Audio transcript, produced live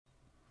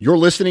You're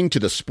listening to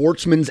the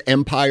Sportsman's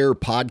Empire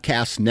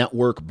Podcast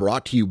Network,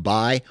 brought to you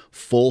by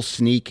Full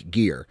Sneak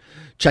Gear.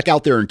 Check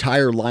out their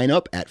entire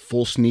lineup at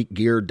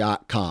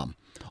fullsneakgear.com.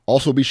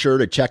 Also be sure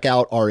to check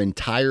out our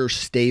entire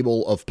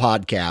stable of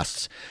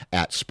podcasts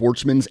at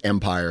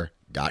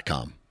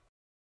sportsmansempire.com.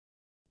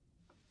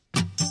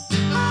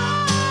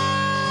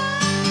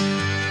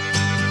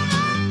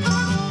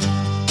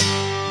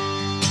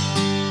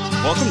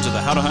 Welcome to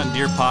the How to Hunt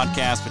Deer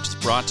podcast, which is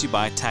brought to you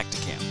by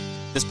Tacticam.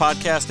 This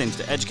podcast aims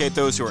to educate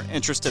those who are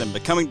interested in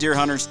becoming deer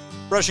hunters,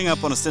 brushing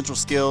up on essential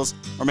skills,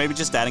 or maybe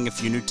just adding a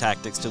few new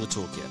tactics to the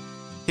toolkit.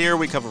 Here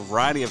we cover a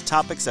variety of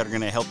topics that are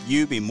going to help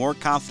you be more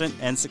confident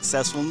and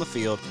successful in the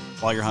field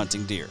while you're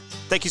hunting deer.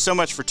 Thank you so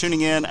much for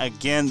tuning in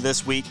again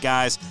this week,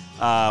 guys.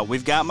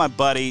 We've got my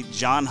buddy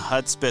John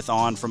Hudspeth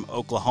on from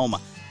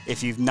Oklahoma.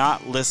 If you've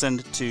not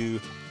listened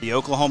to the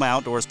Oklahoma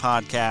Outdoors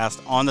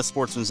podcast on the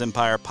Sportsman's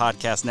Empire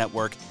Podcast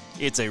Network,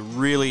 it's a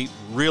really,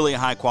 really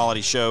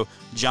high-quality show.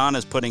 John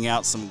is putting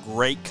out some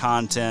great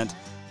content,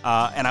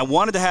 and I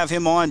wanted to have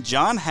him on.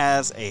 John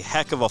has a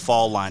heck of a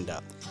fall lined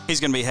up.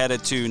 He's going to be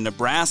headed to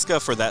Nebraska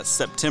for that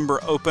September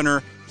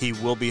opener. He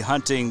will be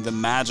hunting the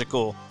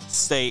magical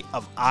state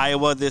of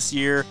Iowa this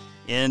year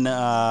in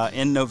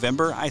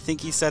November, I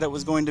think he said it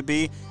was going to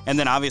be. And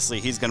then obviously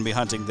he's going to be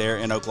hunting there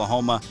in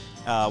Oklahoma,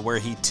 where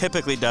he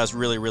typically does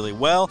really, really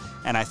well.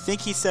 And I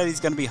think he said he's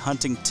going to be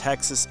hunting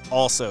Texas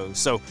also.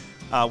 So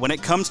when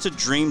it comes to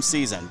dream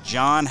season,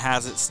 John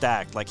has it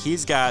stacked. Like,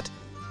 he's got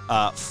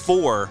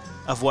 4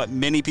 of what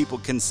many people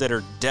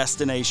consider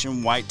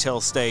destination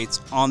whitetail states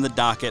on the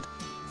docket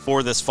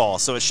for this fall.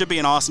 So it should be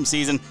an awesome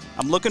season.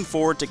 I'm looking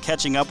forward to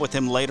catching up with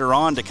him later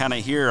on to kind of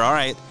hear, all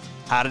right,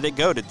 how did it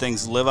go? Did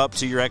things live up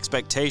to your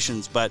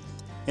expectations? But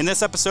in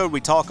this episode,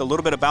 we talk a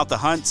little bit about the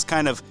hunts,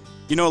 kind of,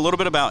 a little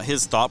bit about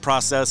his thought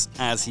process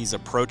as he's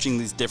approaching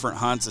these different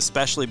hunts,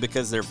 especially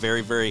because they're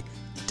very, very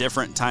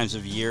different times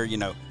of year.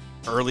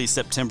 Early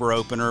September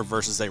opener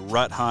versus a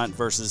rut hunt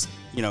versus,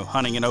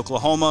 hunting in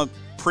Oklahoma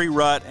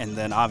pre-rut, and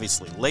then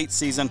obviously late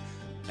season.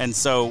 And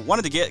so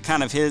wanted to get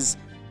kind of his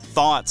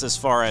thoughts as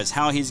far as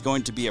how he's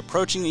going to be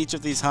approaching each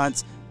of these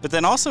hunts, but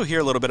then also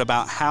hear a little bit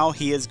about how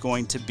he is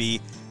going to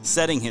be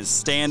setting his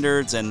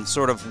standards and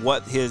sort of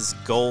what his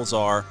goals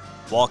are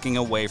walking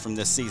away from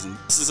this season.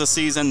 This is a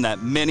season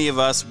that many of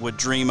us would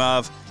dream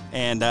of,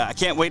 and I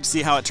can't wait to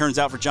see how it turns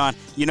out for John.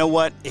 You know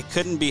what? It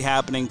couldn't be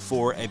happening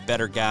for a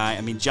better guy.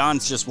 I mean,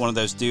 John's just one of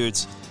those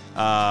dudes.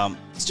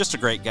 He's just a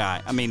great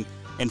guy. I mean,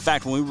 in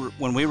fact,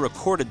 when we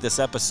recorded this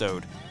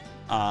episode,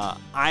 I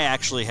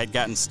actually had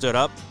gotten stood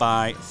up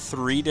by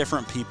 3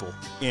 different people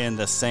in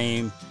the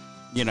same,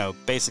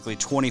 basically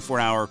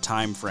 24-hour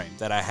time frame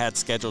that I had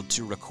scheduled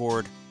to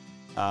record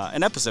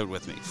an episode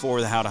with me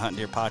for the How to Hunt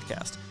Deer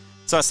podcast.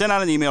 So I sent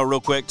out an email real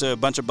quick to a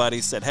bunch of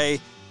buddies, said,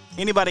 hey,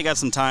 anybody got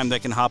some time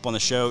that can hop on the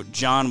show?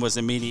 John was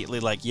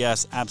immediately like,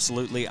 yes,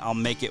 absolutely, I'll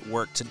make it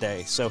work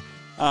today. So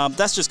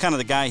that's just kind of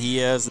the guy he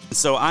is.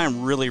 So I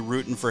am really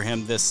rooting for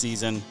him this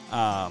season,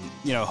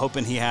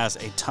 hoping he has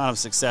a ton of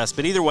success.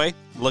 But either way,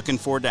 looking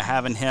forward to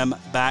having him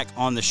back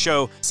on the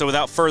show. So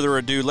without further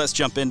ado, let's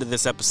jump into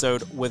this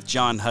episode with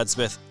John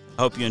Hudspeth.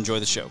 I hope you enjoy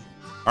the show.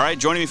 All right,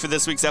 joining me for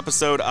this week's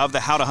episode of the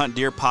How to Hunt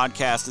Deer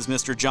podcast is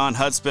Mr. John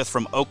Hudspeth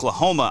from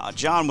Oklahoma.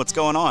 John, what's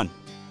going on?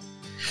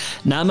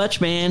 Not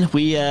much, man.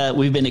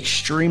 We've been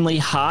extremely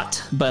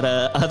hot, but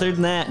other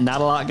than that,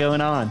 not a lot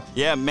going on.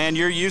 Yeah, man,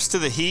 you're used to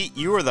the heat.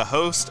 You are the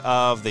host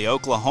of the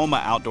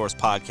Oklahoma Outdoors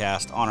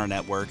podcast on our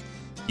network.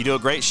 You do a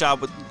great job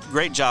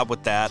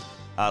with that.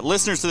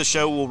 Listeners to the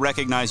show will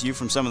recognize you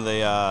from some of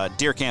the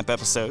deer camp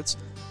episodes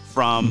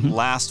from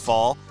last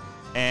fall,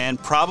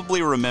 and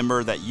probably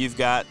remember that you've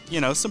got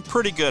some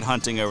pretty good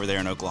hunting over there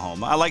in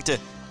Oklahoma. I like to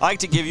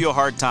give you a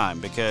hard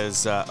time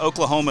because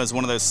Oklahoma is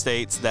one of those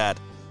states that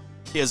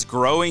is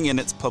growing in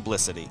its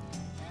publicity,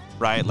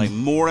 right? Like,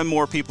 more and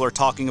more people are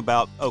talking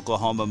about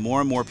Oklahoma.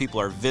 More and more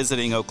people are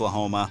visiting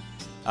Oklahoma.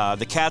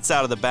 The cat's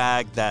out of the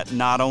bag that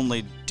not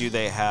only do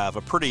they have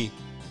a pretty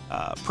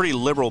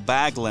liberal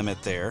bag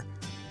limit there,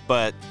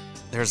 but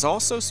there's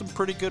also some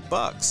pretty good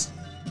bucks.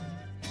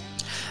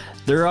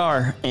 There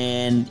are.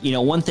 And,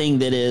 one thing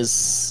that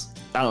is,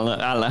 I don't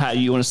know how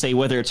you want to say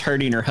whether it's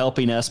hurting or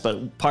helping us,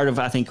 but part of,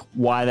 I think,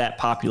 why that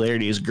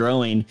popularity is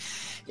growing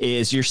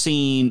is you're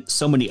seeing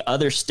so many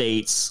other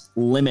states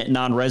limit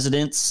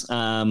non-residents.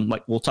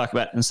 Like we'll talk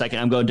about in a second.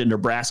 I'm going to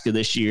Nebraska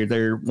this year.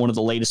 They're one of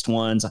the latest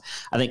ones.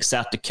 I think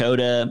South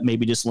Dakota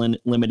maybe just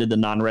limited the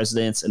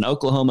non-residents, and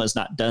Oklahoma has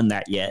not done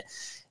that yet.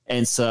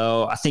 And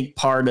so I think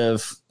part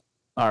of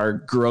our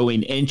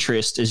growing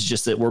interest is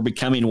just that we're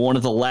becoming one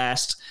of the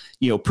last,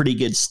 pretty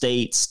good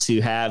states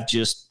to have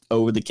just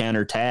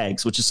over-the-counter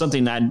tags, which is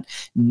something I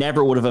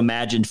never would have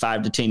imagined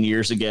 5 to 10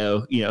 years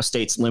ago,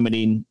 states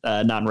limiting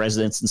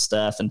non-residents and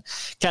stuff. And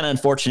kind of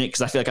unfortunate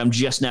because I feel like I'm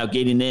just now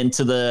getting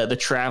into the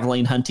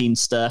traveling hunting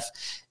stuff.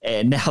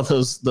 And now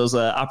those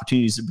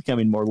opportunities are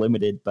becoming more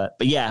limited. But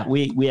yeah,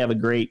 we have a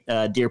great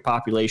deer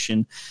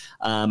population.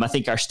 I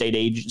think our state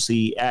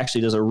agency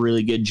actually does a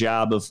really good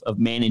job of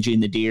managing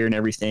the deer and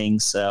everything.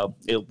 So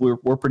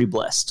we're pretty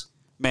blessed.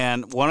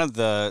 Man, one of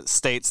the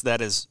states that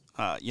is,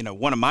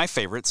 one of my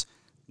favorites,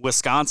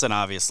 Wisconsin,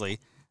 obviously,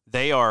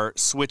 they are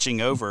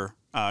switching over,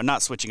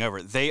 not switching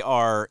over, they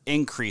are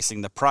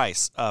increasing the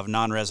price of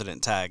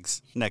non-resident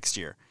tags next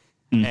year.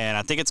 And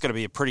I think it's going to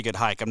be a pretty good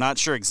hike. I'm not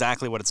sure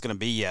exactly what it's going to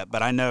be yet,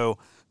 but I know,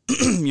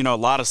 a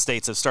lot of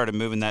states have started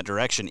moving that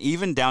direction,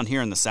 even down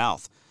here in the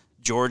South.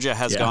 Georgia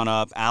has gone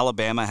up.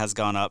 Alabama has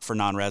gone up for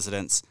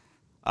non-residents.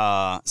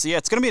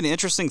 It's going to be an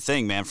interesting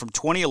thing, man. From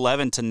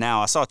 2011 to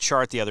now, I saw a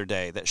chart the other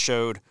day that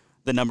showed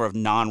the number of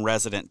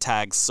non-resident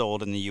tags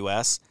sold in the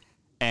U.S.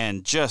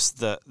 and just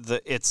the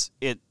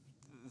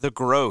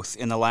growth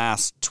in the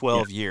last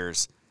 12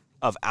 years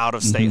of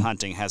out-of-state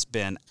hunting has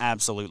been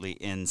absolutely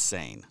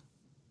insane.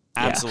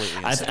 Absolutely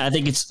insane. I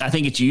think it's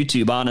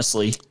YouTube,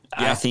 honestly.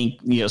 I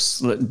think,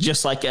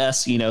 just like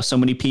us, so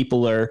many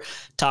people are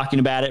talking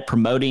about it,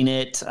 promoting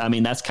it. I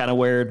mean, that's kind of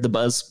where the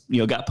buzz,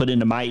 got put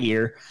into my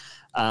ear,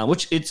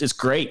 which it's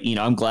great.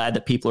 I'm glad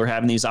that people are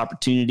having these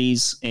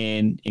opportunities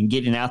and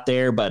getting out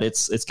there, but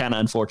it's kind of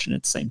unfortunate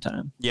at the same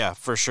time. Yeah,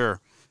 for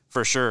sure.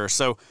 For sure.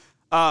 So,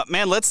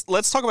 man,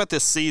 let's talk about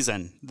this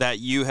season that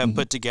you have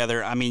put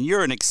together. I mean,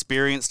 you're an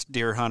experienced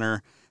deer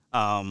hunter.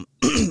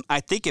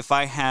 I think if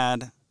I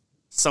had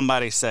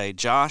somebody say,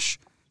 Josh,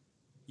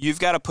 you've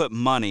got to put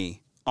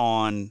money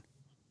on,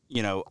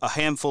 a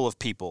handful of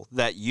people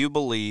that you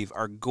believe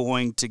are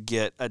going to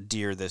get a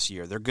deer this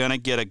year. They're going to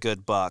get a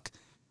good buck.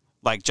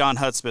 Like John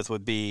Hudspeth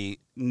would be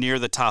near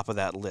the top of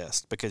that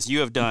list because you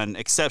have done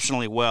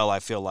exceptionally well, I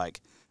feel like,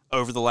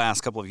 over the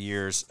last couple of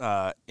years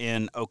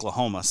in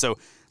Oklahoma. So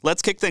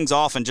let's kick things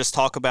off and just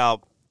talk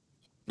about,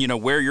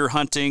 where you're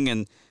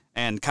hunting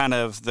and kind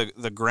of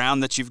the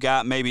ground that you've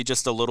got, maybe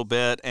just a little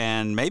bit,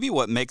 and maybe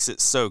what makes it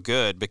so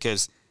good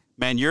because,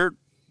 man, you're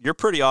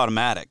pretty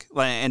automatic.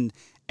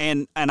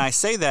 And I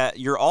say that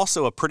you're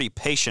also a pretty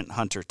patient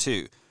hunter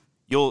too.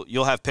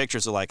 You'll have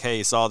pictures of like, hey,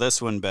 you saw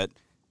this one, but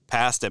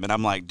passed him. And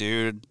I'm like,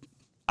 dude,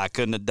 I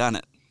couldn't have done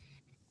it.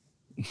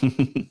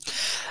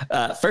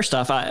 First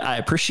off, I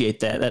appreciate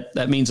that.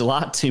 That means a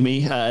lot to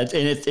me. And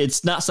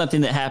it's not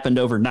something that happened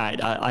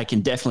overnight. I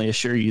can definitely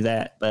assure you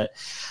that. But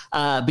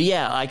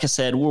yeah, like I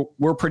said,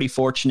 we're pretty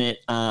fortunate.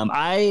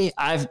 I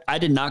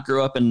did not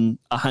grow up in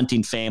a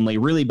hunting family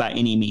really by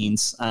any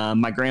means.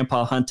 My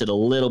grandpa hunted a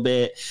little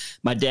bit.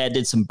 My dad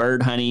did some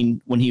bird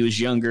hunting when he was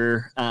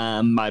younger.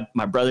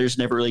 My brothers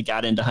never really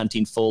got into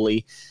hunting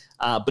fully.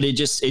 But it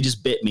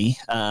just bit me.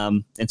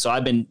 And so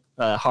I've been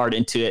hard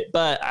into it,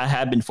 but I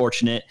have been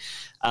fortunate.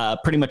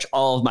 Pretty much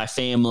all of my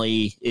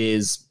family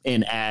is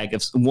in ag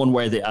of one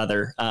way or the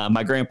other.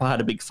 My grandpa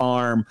had a big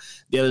farm.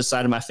 The other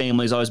side of my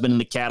family has always been in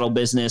the cattle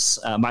business.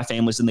 My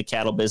family's in the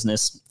cattle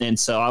business. And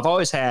so I've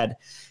always had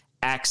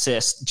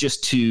access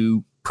just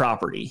to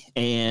property.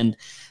 And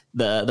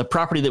the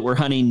property that we're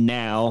hunting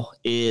now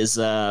is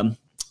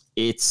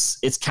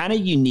it's kind of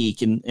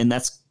unique. And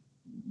that's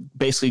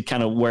basically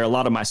kind of where a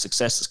lot of my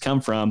success has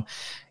come from.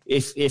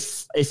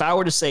 If I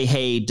were to say,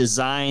 hey,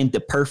 design the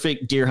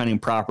perfect deer hunting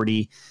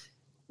property,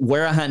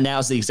 where I hunt now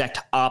is the exact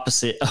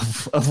opposite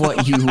of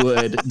what you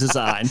would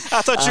design.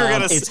 I thought you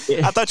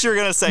were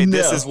gonna say no.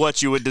 This is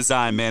what you would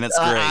design, man. It's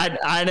great.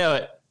 I know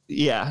it.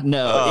 Yeah,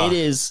 no, it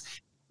is.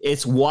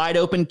 It's wide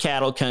open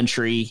cattle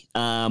country.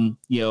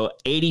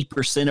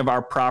 80% of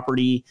our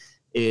property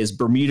is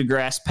Bermuda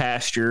grass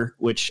pasture,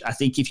 which I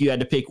think if you had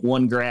to pick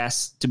one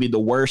grass to be the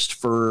worst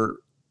for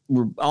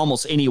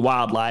almost any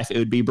wildlife, it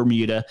would be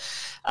Bermuda.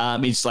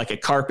 It's like a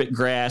carpet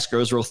grass,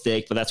 grows real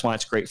thick, but that's why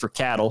it's great for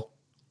cattle.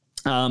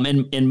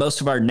 And most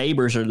of our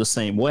neighbors are the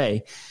same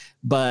way.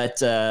 But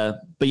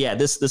yeah,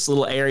 this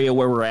little area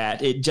where we're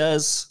at, it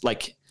does,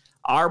 like,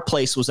 our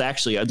place was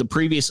actually the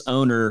previous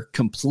owner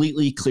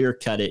completely clear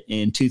cut it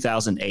in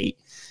 2008.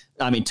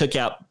 I mean, took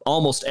out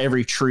almost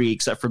every tree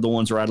except for the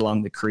ones right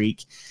along the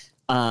creek.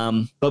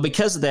 But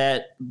because of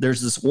that,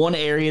 there's this one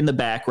area in the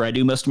back where I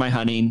do most of my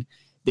hunting.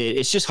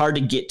 It's just hard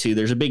to get to.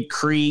 There's a big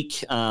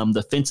creek.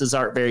 The fences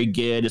aren't very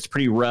good. It's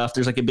pretty rough.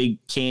 There's like a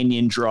big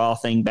canyon draw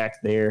thing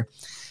back there.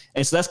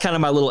 And so that's kind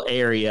of my little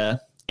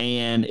area.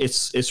 And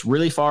it's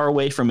really far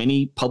away from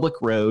any public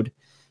road.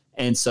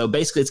 And so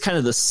basically it's kind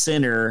of the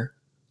center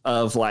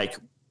of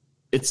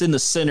it's in the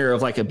center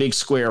of like a big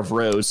square of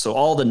roads. So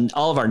all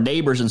of our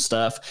neighbors and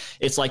stuff,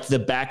 it's like the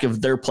back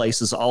of their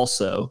places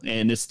also.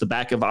 And it's the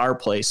back of our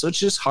place. So it's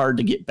just hard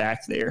to get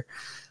back there.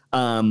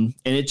 And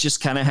it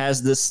just kind of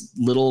has this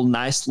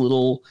nice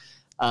little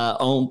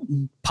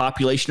own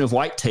population of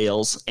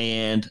whitetails.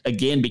 And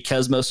again,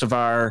 because most of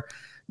our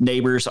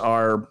neighbors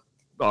are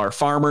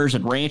farmers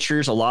and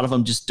ranchers, a lot of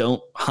them just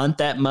don't hunt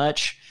that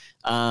much.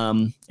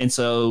 And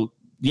so,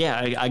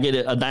 yeah, I get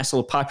a nice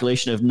little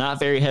population of not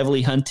very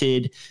heavily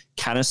hunted,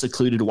 kind of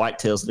secluded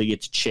whitetails that they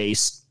get to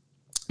chase.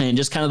 And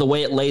just kind of the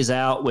way it lays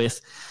out with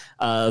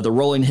the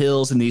rolling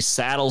hills and these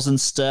saddles and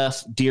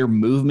stuff, deer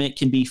movement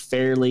can be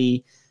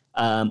fairly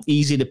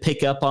easy to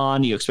pick up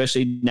on,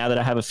 especially now that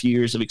I have a few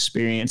years of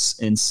experience.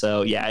 And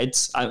so, yeah,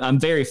 I'm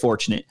very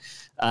fortunate.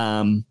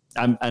 I'm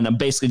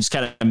basically just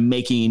kind of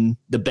making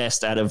the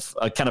best out of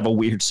kind of a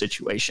weird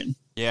situation.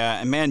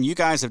 Yeah. And man, you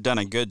guys have done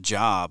a good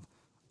job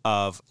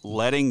of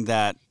letting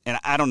that, and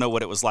I don't know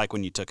what it was like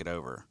when you took it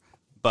over,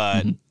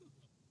 but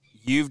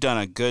you've done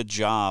a good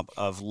job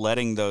of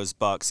letting those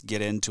bucks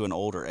get into an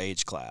older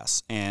age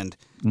class, and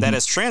that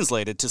has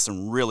translated to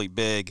some really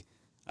big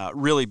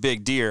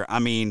deer. I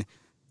mean,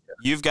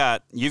 you've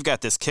got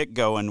this kick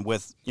going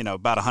with,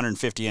 about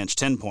 150-inch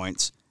 10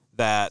 points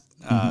that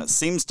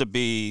seems to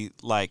be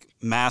like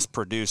mass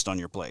produced on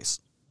your place.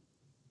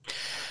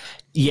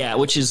 Yeah,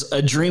 which is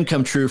a dream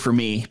come true for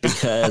me,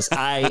 because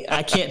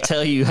I can't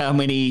tell you how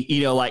many,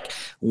 like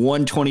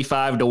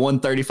 125 to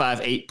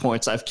 135 8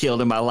 points I've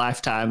killed in my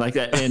lifetime like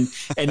that.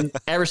 And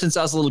ever since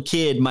I was a little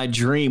kid, my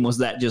dream was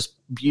that just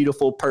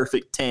beautiful,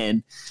 perfect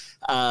 10.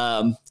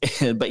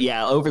 But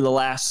yeah, over the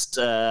last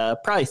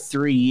probably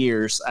 3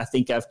 years, I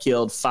think I've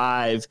killed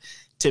 5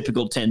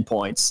 typical 10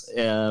 points,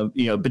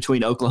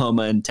 between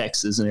Oklahoma and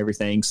Texas and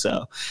everything.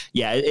 So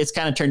yeah, it's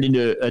kind of turned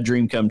into a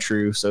dream come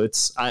true. So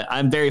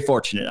I'm very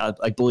fortunate.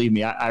 Believe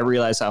me, I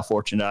realize how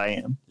fortunate I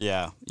am.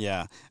 Yeah.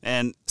 Yeah.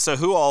 And so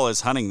who all is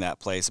hunting that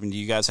place? I mean, do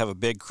you guys have a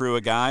big crew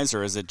of guys,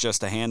 or is it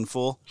just a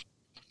handful?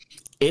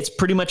 It's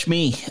pretty much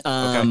me.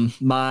 Okay.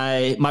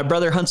 My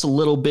brother hunts a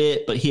little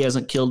bit, but he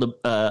hasn't killed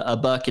a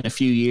buck in a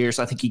few years.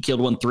 I think he killed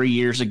one 3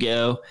 years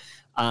ago.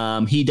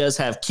 He does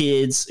have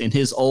kids, and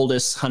his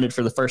oldest hunted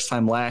for the first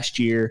time last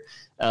year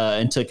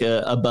and took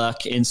a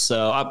buck. And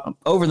so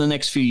over the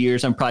next few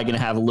years, I'm probably going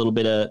to have a little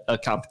bit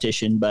of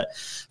competition. But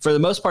for the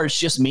most part, it's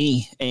just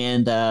me.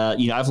 And,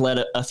 I've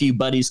let a few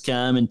buddies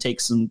come and take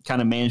some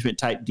kind of management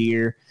type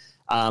deer.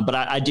 But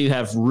I do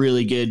have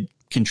really good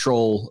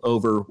control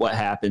over what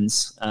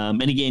happens.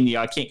 And again,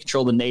 I can't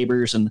control the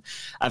neighbors. And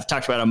I've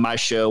talked about on my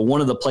show,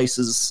 one of the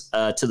places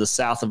to the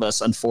south of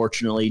us,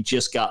 unfortunately,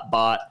 just got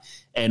bought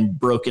and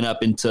broken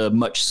up into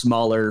much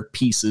smaller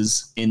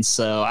pieces. And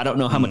so I don't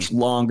know how much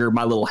longer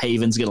my little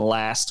haven's going to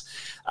last.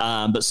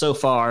 But so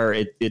far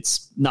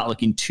it's not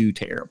looking too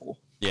terrible.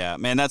 Yeah,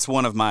 man, that's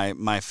one of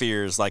my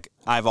fears. Like,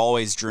 I've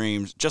always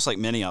dreamed, just like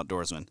many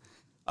outdoorsmen,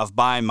 of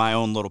buying my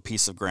own little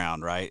piece of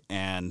ground, right?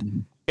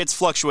 And it's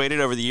fluctuated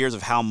over the years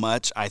of how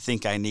much I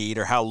think I need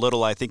or how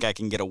little I think I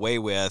can get away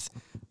with.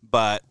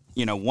 But,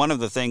 one of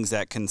the things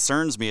that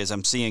concerns me is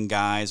I'm seeing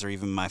guys, or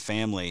even my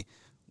family,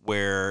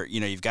 where,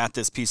 you've got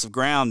this piece of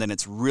ground and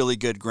it's really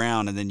good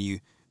ground, and then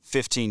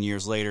 15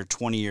 years later,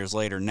 20 years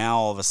later, now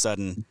all of a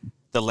sudden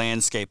the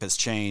landscape has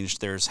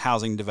changed. There's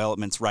housing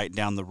developments right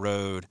down the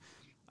road.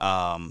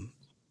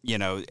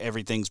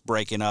 Everything's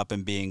breaking up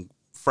and being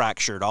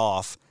fractured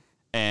off,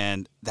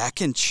 and that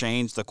can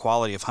change the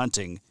quality of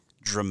hunting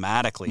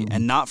dramatically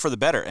and not for the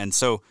better. And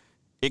so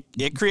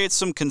it creates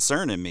some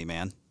concern in me,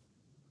 man.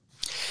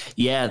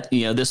 Yeah,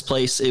 this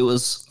place, it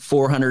was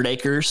 400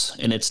 acres,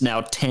 and it's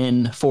now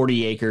 10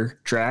 40-acre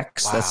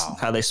tracts. Wow. That's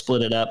how they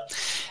split it up.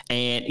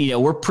 And,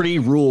 we're pretty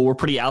rural. We're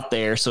pretty out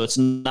there. So it's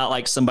not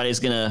like somebody's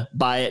going to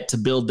buy it to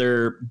build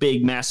their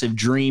big, massive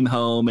dream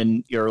home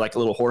and you're like a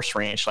little horse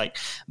ranch. Like,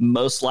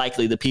 most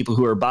likely the people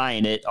who are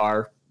buying it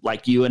are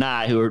like you and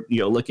I, who are,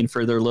 looking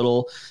for their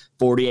little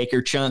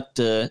 40-acre chunk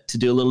to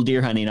do a little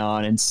deer hunting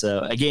on. And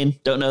so, again,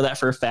 don't know that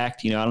for a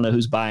fact. I don't know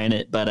who's buying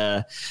it, but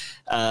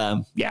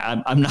I'm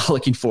not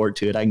looking forward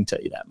to it. I can tell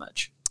you that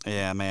much.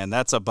 Yeah, man,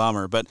 that's a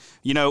bummer. But,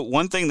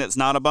 one thing that's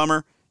not a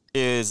bummer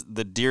is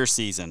the deer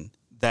season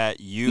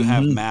that you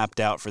have mapped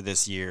out for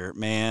this year.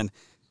 Man,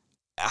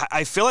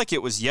 I feel like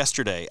it was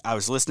yesterday. I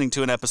was listening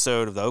to an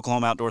episode of the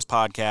Oklahoma Outdoors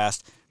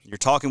podcast. You're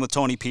talking with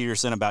Tony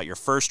Peterson about your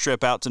first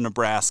trip out to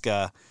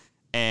Nebraska,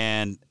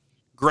 and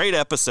great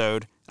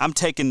episode. I'm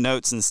taking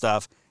notes and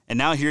stuff. And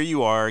now here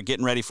you are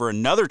getting ready for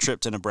another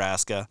trip to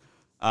Nebraska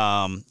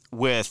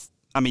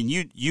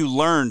you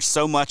learned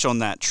so much on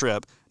that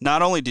trip.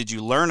 Not only did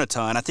you learn a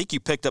ton, I think you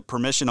picked up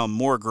permission on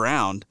more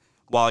ground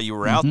while you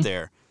were out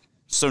there.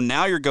 So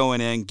now you're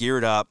going in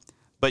geared up,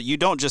 but you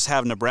don't just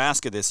have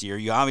Nebraska this year.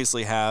 You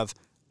obviously have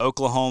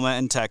Oklahoma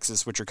and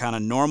Texas, which are kind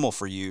of normal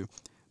for you.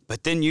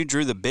 But then you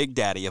drew the big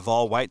daddy of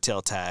all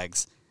whitetail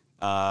tags,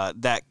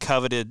 that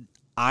coveted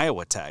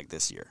Iowa tag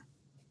this year.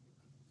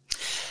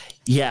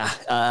 Yeah,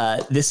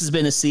 this has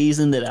been a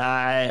season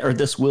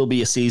this will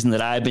be a season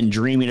that I've been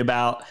dreaming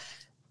about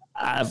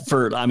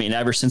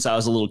ever since I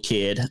was a little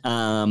kid.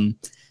 And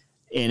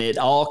it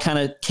all kind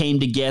of came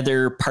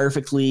together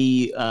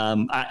perfectly.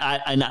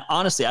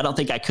 Honestly, I don't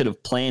think I could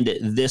have planned it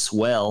this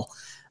well,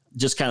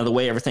 just kind of the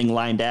way everything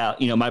lined out.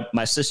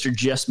 My sister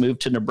just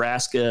moved to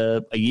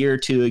Nebraska a year or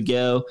two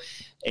ago.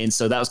 And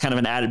so that was kind of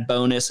an added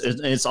bonus. And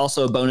it's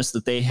also a bonus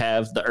that they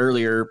have the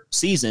earlier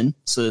season,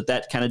 so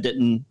that kind of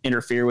didn't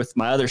interfere with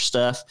my other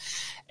stuff.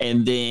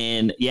 And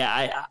then,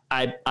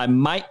 I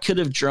might could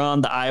have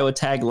drawn the Iowa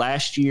tag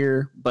last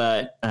year,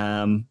 but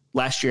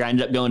last year I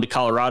ended up going to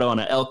Colorado on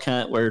an elk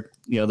hunt where,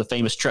 the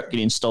famous truck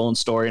getting stolen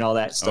story and all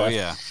that stuff. Oh,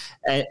 yeah.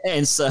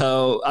 And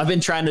so I've been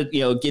trying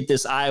to, get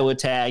this Iowa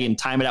tag and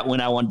time it out when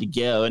I wanted to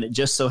go. And it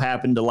just so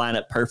happened to line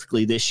up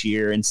perfectly this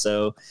year. And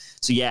so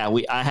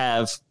I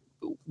have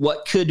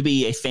what could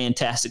be a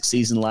fantastic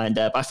season lined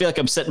up. I feel like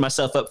I'm setting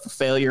myself up for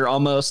failure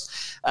almost,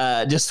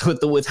 just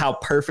with how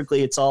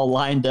perfectly it's all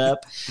lined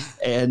up.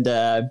 And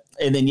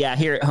then, yeah,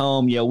 here at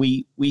home, you know,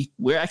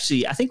 we're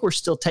actually, I think we're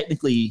still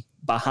technically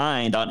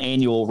behind on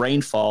annual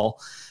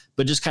rainfall,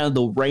 but just kind of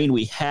the rain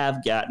we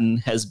have gotten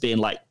has been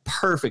like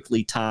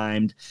perfectly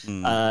timed.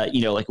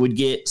 You know, like we'd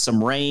get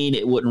some rain,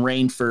 it wouldn't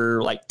rain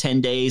for like 10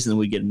 days, and then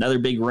we'd get another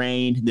big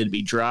rain, then it'd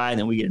be dry, and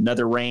then we get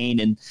another rain.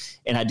 And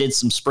I did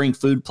some spring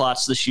food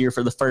plots this year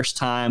for the first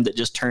time that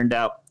just turned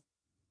out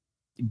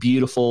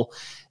beautiful.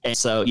 And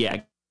so,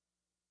 yeah,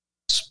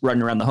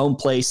 running around the home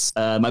place.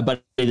 My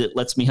buddy that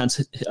lets me hunt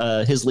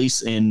his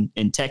lease in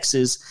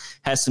Texas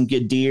has some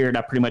good deer, and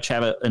I pretty much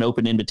have an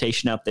open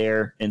invitation out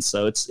there. And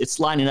so it's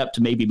lining up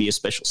to maybe be a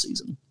special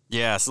season.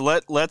 Yeah,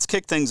 so let's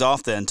kick things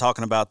off then,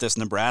 talking about this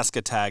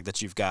Nebraska tag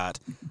that you've got.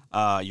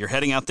 You're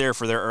heading out there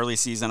for their early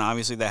season.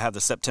 Obviously, they have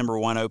the September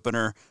 1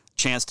 opener,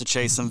 chance to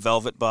chase some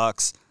velvet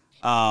bucks.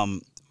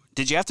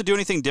 Did you have to do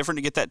anything different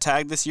to get that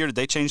tag this year? Did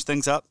they change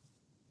things up?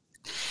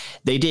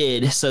 They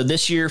did. So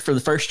this year, for the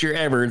first year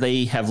ever,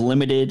 they have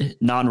limited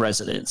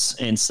non-residents.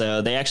 And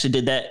so they actually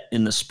did that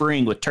in the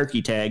spring with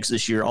turkey tags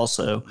this year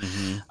also.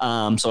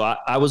 So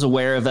I was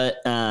aware of it.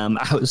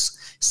 I was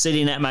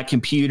sitting at my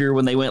computer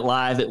when they went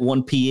live at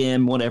 1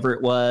 p.m., whatever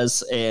it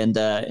was. And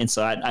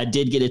so I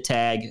did get a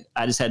tag.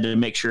 I just had to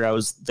make sure I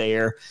was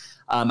there.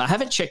 I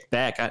haven't checked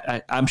back.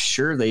 I'm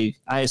sure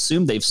I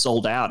assume they've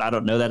sold out. I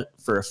don't know that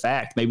for a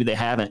fact. Maybe they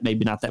haven't.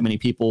 Maybe not that many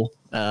people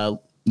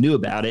knew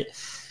about it.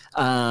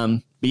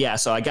 But yeah,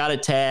 so I got a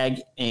tag,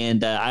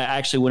 and I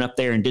actually went up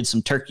there and did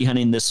some turkey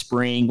hunting this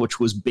spring, which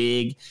was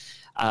big.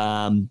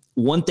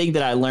 One thing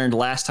that I learned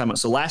last time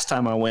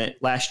I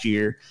went last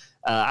year,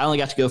 I only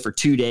got to go for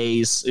 2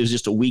 days. It was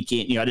just a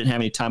weekend. You know, I didn't have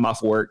any time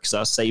off work because I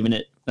was saving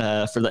it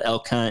for the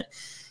elk hunt.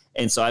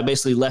 And so I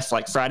basically left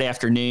like Friday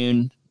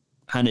afternoon,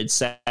 hunted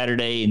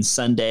Saturday and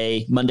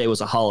Sunday. Monday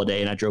was a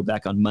holiday, and I drove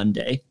back on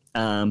Monday.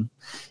 And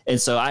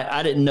so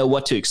I didn't know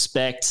what to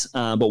expect.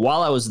 But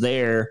while I was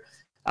there,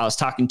 I was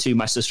talking to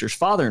my sister's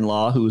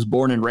father-in-law, who was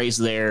born and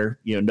raised there,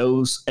 you know,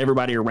 knows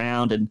everybody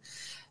around.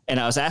 And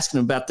I was asking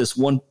him about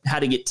how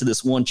to get to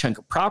this one chunk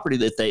of property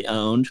that they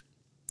owned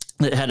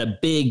that had a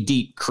big,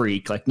 deep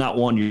creek, like not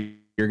one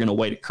you're going to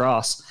wade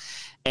across.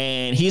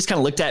 And he just kind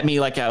of looked at me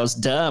like I was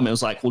dumb. It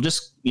was like, well,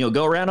 just, you know,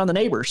 go around on the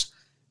neighbors.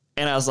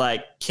 And I was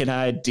like, can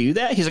I do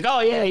that? He's like, oh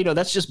yeah, you know,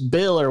 that's just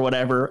Bill or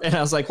whatever. And I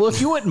was like, well, if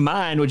you wouldn't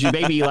mind, would you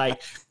maybe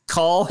like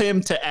call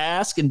him to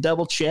ask and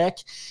double check?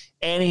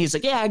 And he's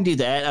like, yeah, I can do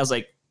that. I was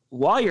like,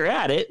 while you're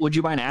at it, would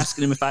you mind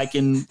asking him if I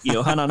can, you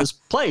know, hunt on his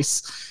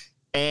place?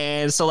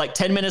 And so like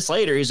 10 minutes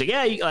later, he's like,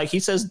 yeah, like he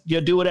says, you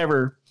know, do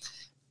whatever.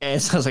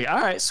 And so I was like, all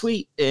right,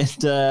 sweet.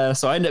 And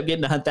so I ended up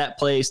getting to hunt that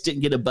place,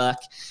 didn't get a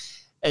buck.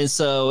 And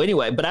so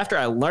anyway, but after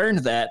I learned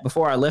that,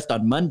 before I left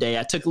on Monday,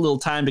 I took a little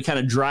time to kind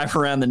of drive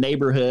around the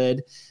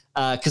neighborhood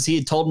because he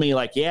had told me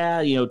like,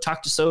 yeah, you know,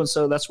 talk to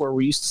so-and-so. That's where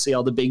we used to see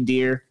all the big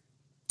deer.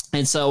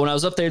 And so when I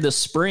was up there this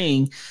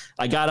spring,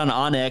 I got on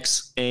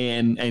Onyx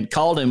and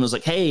called him. I was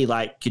like, hey,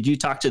 like, could you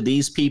talk to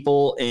these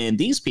people and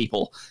these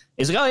people?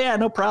 He's like, oh, yeah,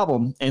 no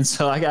problem. And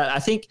so I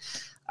think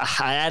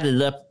I added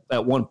it up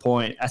at one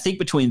point. I think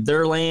between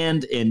their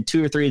land and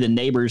 2 or 3 of the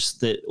neighbors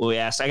that we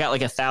asked, I got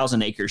like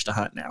 1,000 acres to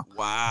hunt now.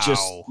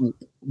 Wow.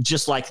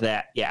 Just like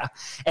that. Yeah.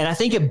 And I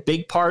think a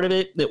big part of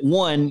it that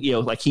one, you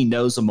know, like he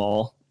knows them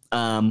all.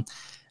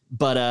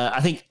 But I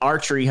think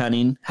archery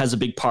hunting has a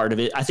big part of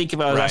it. I think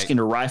if I was asking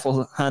to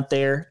rifle hunt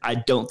there, I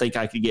don't think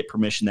I could get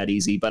permission that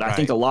easy. But I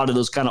think a lot of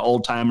those kind of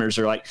old timers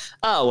are like,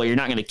 oh, well, you're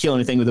not going to kill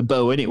anything with a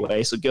bow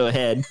anyway, so go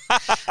ahead.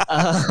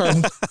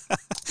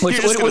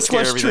 Which was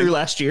true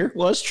last year.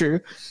 Was true.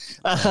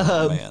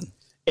 Man.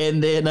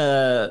 And then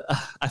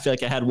I feel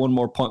like I had one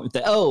more point with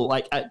that. Oh,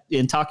 like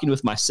in talking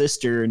with my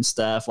sister and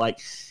stuff, like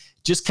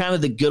just kind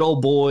of the good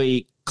old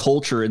boy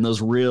culture in those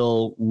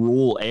real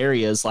rural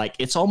areas. Like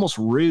it's almost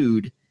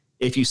rude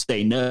if you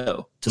say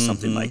no to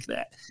something like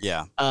that.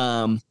 Yeah.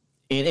 And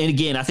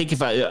again, I think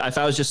if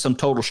I was just some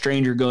total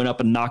stranger going up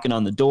and knocking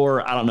on the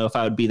door, I don't know if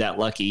I would be that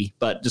lucky,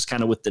 but just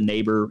kind of with the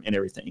neighbor and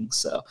everything.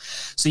 So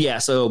yeah,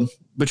 so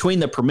between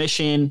the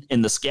permission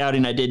and the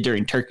scouting I did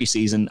during turkey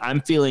season,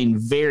 I'm feeling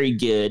very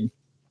good.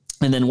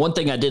 And then one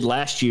thing I did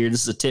last year,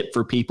 this is a tip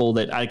for people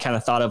that I kind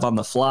of thought of on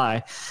the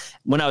fly.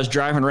 When I was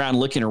driving around,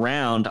 looking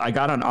around, I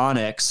got on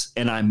Onyx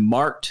and I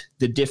marked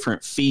the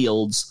different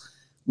fields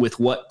with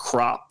what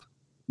crop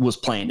was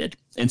planted.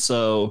 And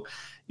so,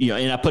 you know,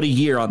 and I put a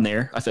year on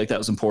there. I feel like that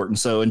was important.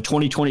 So in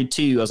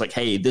 2022, I was like,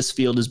 hey, this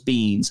field is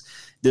beans.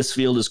 This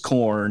field is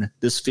corn.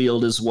 This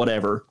field is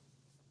whatever.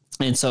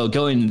 And so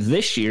going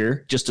this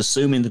year, just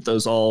assuming that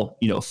those all,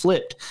 you know,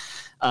 flipped,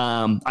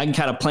 I can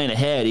kind of plan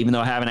ahead, even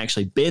though I haven't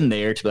actually been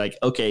there, to be like,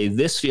 okay,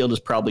 this field is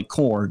probably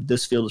corn.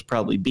 This field is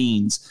probably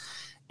beans.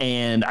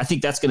 And I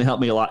think that's going to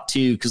help me a lot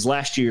too. Cause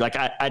last year, like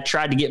I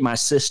tried to get my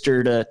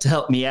sister to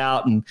help me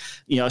out. And,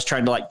 you know, I was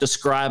trying to like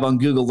describe on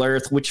Google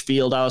Earth which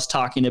field I was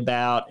talking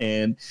about.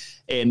 And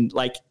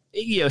like,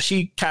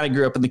 she kind of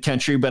grew up in the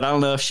country, but I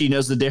don't know if she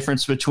knows the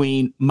difference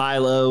between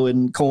Milo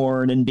and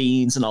corn and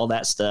beans and all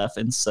that stuff.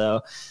 And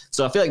so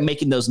I feel like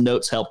making those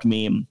notes helped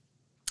me.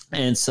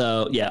 And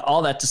so, yeah,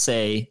 all that to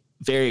say,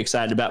 very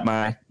excited about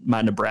my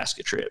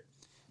Nebraska trip.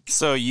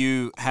 So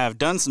you have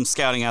done some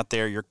scouting out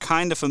there. You're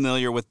kind of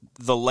familiar with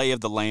the lay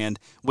of the land,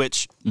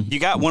 which you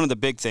got one of the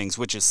big things,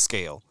 which is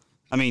scale.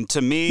 I mean,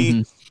 to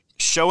me,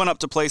 showing up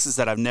to places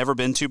that I've never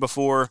been to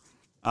before,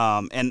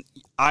 and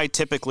I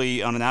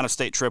typically on an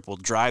out-of-state trip will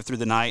drive through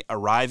the night,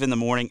 arrive in the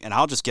morning, and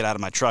I'll just get out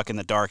of my truck in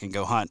the dark and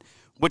go hunt,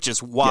 which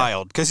is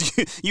wild because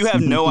you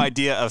have no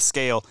idea of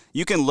scale.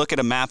 You can look at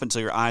a map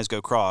until your eyes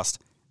go crossed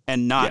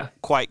and not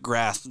quite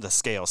grasp the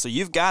scale. So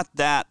you've got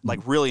that like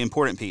really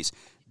important piece.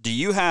 Do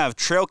you have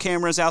trail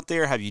cameras out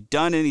there? Have you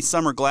done any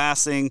summer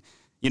glassing?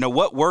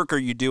 What work are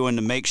you doing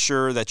to make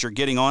sure that you're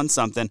getting on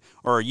something,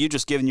 or are you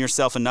just giving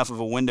yourself enough of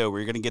a window where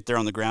you're going to get there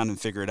on the ground and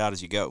figure it out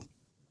as you go?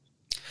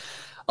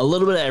 A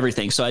little bit of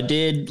everything. So I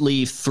did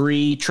leave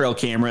 3 trail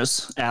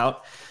cameras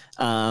out,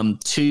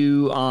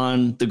 2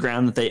 on the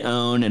ground that they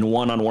own and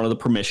 1 on one of the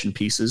permission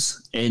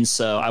pieces. And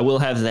so I will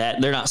have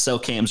that. They're not cell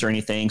cams or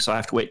anything, so I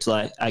have to wait till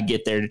I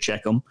get there to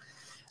check them.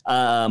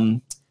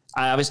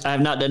 I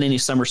have not done any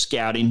summer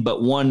scouting,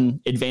 but one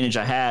advantage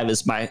I have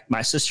is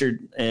my sister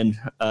and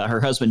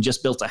her husband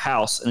just built a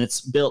house, and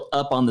it's built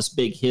up on this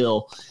big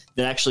hill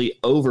that actually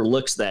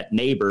overlooks that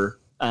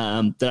neighbor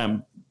that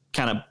I'm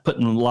kind of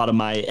putting a lot of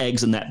my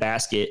eggs in that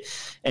basket.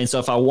 And so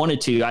if I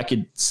wanted to, I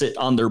could sit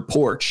on their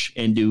porch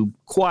and do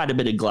quite a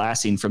bit of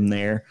glassing from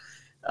there.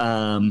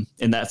 And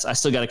I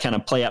still got to kind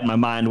of play out in my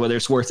mind whether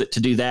it's worth it to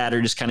do that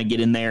or just kind of get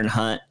in there and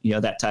hunt,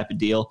 that type of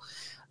deal.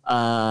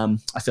 I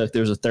feel like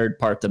there's a third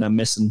part that I'm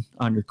missing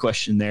on your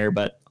question there,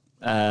 but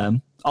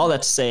all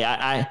that to say,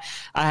 I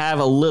have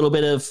a little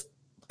bit of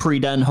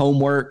pre-done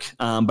homework,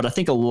 but I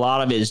think a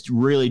lot of it is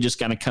really just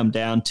going to come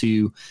down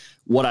to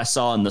what I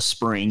saw in the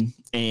spring.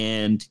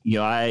 And,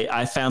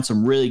 I found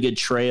some really good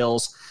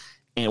trails.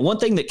 And one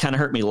thing that kind of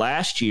hurt me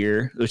last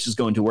year, which is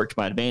going to work to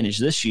my advantage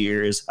this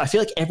year, is I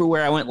feel like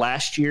everywhere I went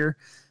last year,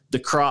 the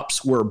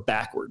crops were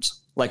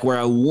backwards. Like where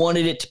I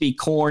wanted it to be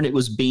corn, it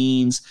was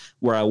beans.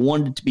 Where I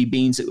wanted it to be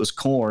beans, it was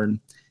corn.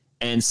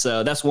 And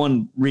so that's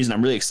one reason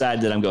I'm really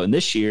excited that I'm going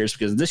this year, is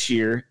because this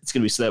year it's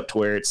going to be set up to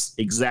where it's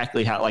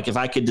exactly how, like if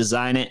I could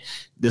design it,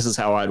 this is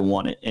how I'd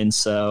want it. And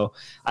so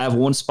I have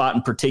one spot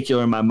in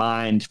particular in my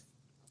mind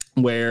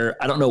where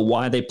I don't know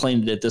why they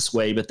planted it this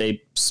way, but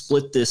they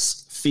split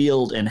this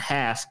field in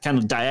half, kind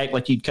of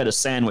like you'd cut a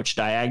sandwich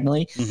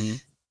diagonally. Mm-hmm.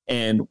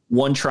 And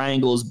one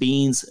triangle is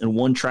beans and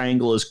one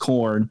triangle is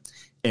corn.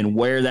 And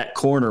where that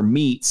corner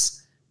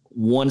meets,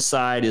 one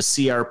side is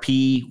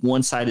CRP,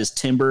 one side is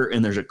timber,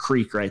 and there's a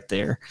creek right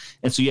there.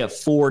 And so you have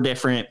 4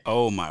 different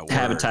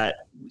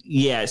habitat.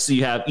 Yeah, so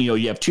you have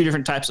 2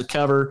 different types of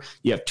cover,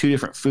 you have 2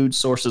 different food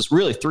sources,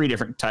 really 3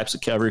 different types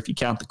of cover if you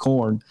count the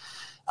corn.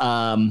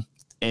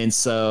 And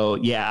so,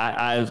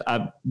 I've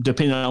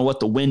depending on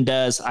what the wind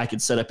does, I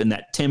could set up in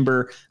that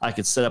timber, I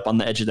could set up on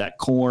the edge of that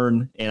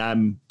corn, and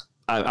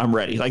I'm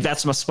ready. Like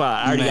that's my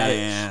spot. I already got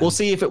it. We'll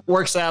see if it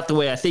works out the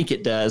way I think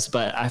it does,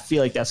 but I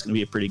feel like that's going to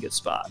be a pretty good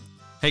spot.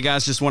 Hey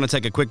guys, just want to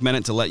take a quick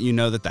minute to let you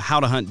know that the How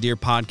to Hunt Deer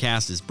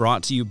podcast is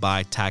brought to you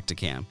by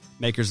Tactacam,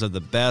 makers of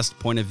the best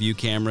point of view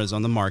cameras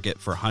on the market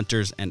for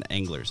hunters and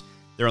anglers.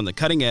 They're on the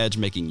cutting edge,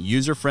 making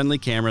user-friendly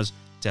cameras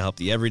to help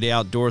the everyday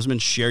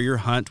outdoorsman share your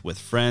hunt with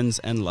friends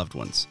and loved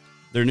ones.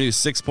 Their new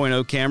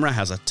 6.0 camera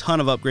has a ton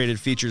of upgraded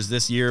features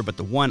this year, but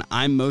the one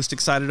I'm most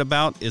excited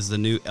about is the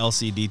new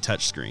LCD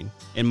touchscreen.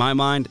 In my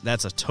mind,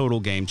 that's a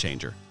total game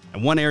changer.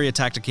 And one area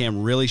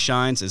Tactacam really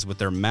shines is with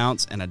their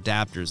mounts and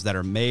adapters that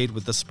are made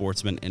with the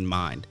sportsman in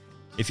mind.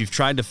 If you've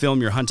tried to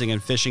film your hunting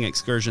and fishing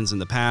excursions in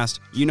the past,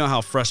 you know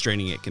how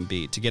frustrating it can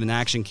be to get an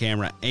action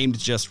camera aimed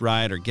just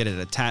right or get it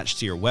attached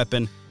to your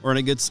weapon or in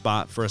a good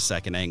spot for a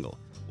second angle.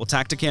 Well,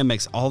 Tactacam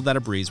makes all of that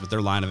a breeze with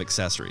their line of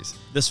accessories.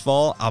 This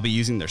fall, I'll be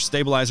using their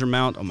stabilizer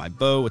mount on my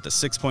bow with the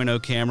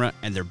 6.0 camera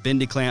and their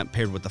bendy clamp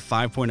paired with the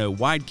 5.0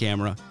 wide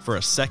camera for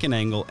a second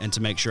angle and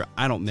to make sure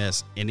I don't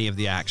miss any of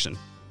the action.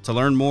 To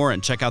learn more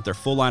and check out their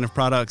full line of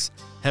products,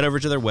 head over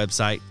to their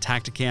website,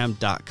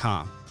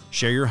 tactacam.com.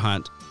 Share your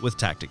hunt with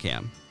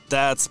Tactacam.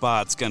 That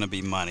spot's going to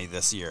be money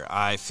this year,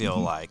 I feel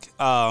like.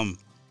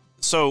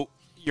 So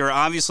you're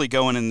obviously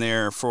going in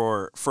there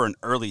for an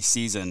early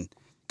season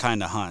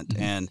kind of hunt,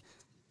 and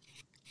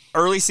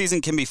early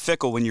season can be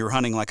fickle when you're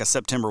hunting like a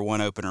September 1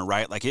 opener,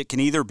 right? Like it can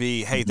either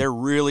be, hey, they're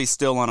really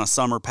still on a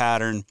summer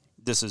pattern,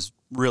 this is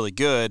really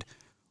good,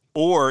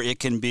 or it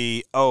can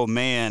be, oh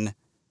man,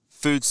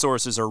 food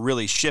sources are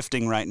really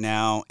shifting right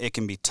now. It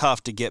can be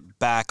tough to get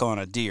back on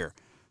a deer.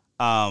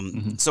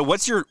 So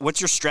what's your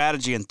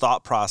strategy and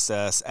thought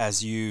process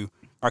as you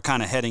are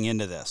kind of heading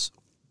into this?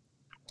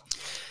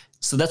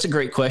 So that's a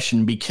great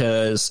question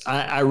because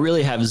I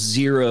really have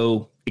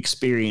zero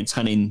experience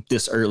hunting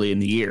this early in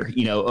the year.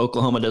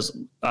 Oklahoma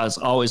has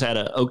always had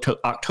a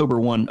October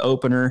 1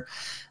 opener.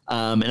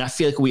 And I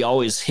feel like we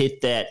always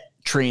hit that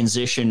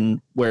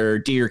transition where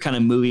deer are kind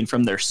of moving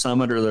from their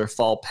summit or their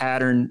fall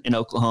pattern in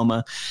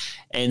Oklahoma.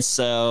 And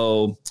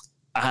so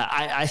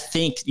I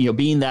think,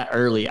 being that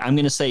early, I'm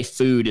going to say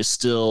food is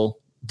still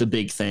the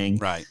big thing.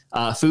 Right.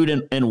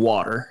 Food and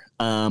water.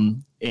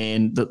 And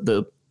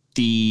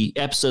the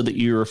episode that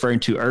you were referring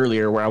to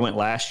earlier where I went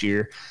last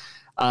year,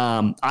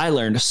 I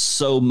learned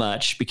so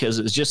much because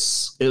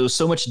it was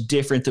so much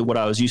different than what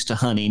I was used to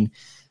hunting,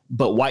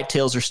 but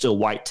whitetails are still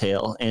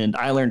whitetail. And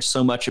I learned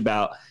so much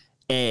about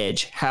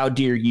edge, how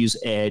deer use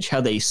edge,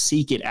 how they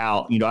seek it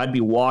out. I'd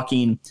be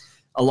walking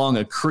along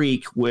a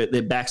creek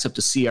that backs up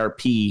to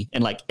CRP,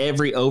 and like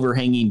every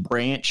overhanging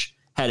branch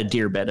had a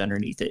deer bed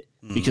underneath it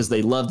because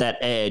they love that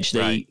edge.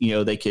 They,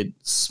 Right. They could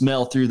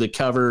smell through the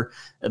cover.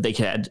 They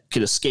could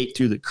escape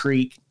through the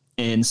creek.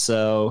 And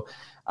so,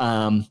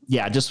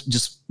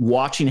 just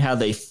watching how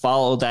they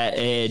follow that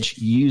edge,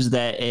 use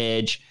that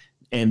edge,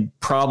 and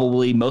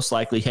probably most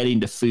likely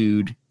heading to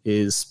food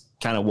is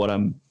kind of what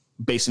I'm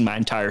basing my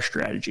entire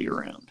strategy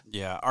around.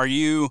 Yeah.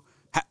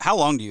 How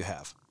long do you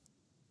have?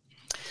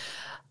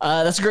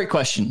 That's a great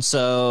question.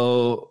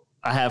 So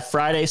I have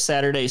Friday,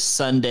 Saturday,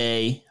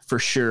 Sunday for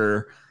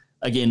sure.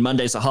 Again,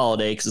 Monday's a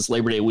holiday because it's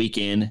Labor Day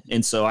weekend.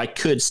 And so I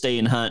could stay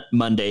and hunt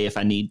Monday if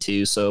I need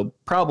to. So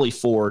probably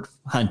 4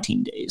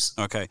 hunting days.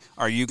 Okay.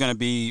 Are you going to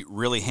be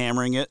really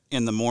hammering it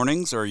in the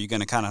mornings, or are you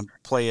going to kind of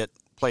play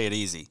it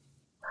easy?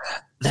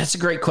 That's a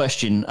great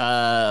question.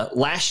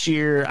 Last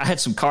year I had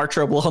some car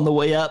trouble on the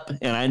way up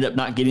and I ended up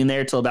not getting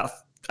there till about,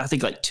 I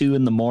think like 2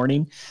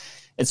 a.m.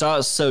 And so I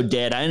was so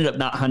dead. I ended up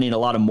not hunting a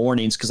lot of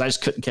mornings because I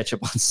just couldn't catch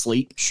up on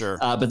sleep. Sure.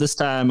 But this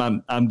time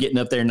I'm getting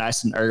up there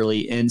nice and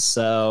early. And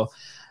so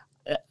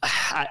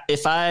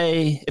if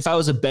I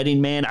was a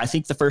betting man, I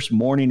think the first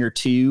morning or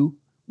two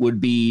would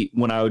be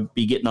when I would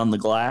be getting on the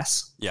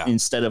glass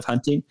instead of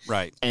hunting.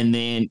 Right. And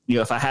then,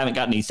 if I haven't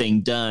got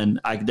anything done,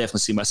 I could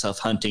definitely see myself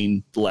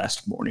hunting the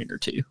last morning or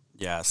two.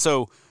 Yeah.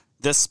 So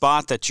this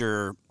spot that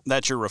you're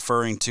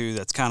referring to,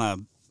 that's kind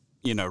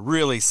of,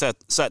 really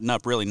setting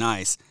up really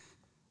nice.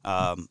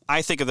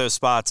 I think of those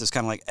spots as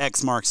kind of like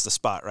X marks the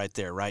spot right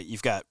there, right?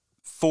 You've got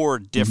 4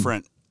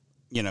 different,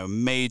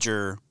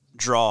 major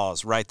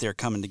draws right there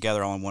coming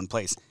together all in one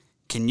place.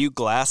 Can you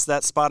glass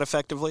that spot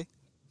effectively?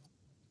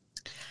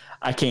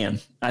 I can.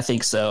 I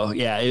think so.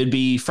 Yeah, it would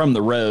be from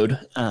the road.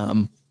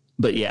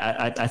 But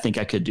yeah, I think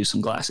I could do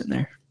some glass in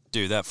there.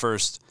 Dude, that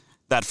first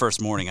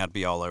morning I'd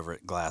be all over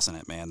it glassing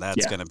it, man.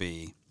 That's gonna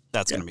be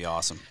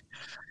awesome.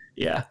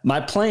 Yeah. My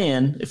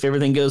plan, if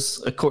everything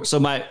goes, so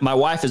my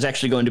wife is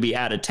actually going to be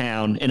out of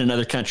town in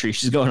another country.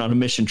 She's going on a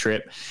mission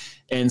trip.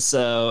 And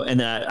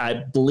then I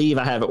believe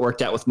I have it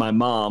worked out with my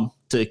mom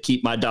to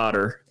keep my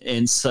daughter.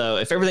 And so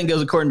if everything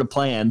goes according to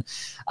plan,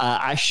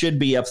 I should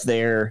be up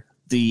there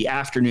the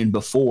afternoon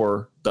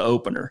before the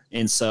opener.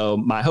 And so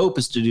my hope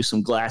is to do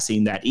some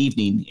glassing that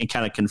evening and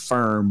kind of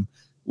confirm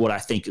what I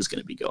think is going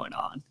to be going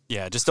on.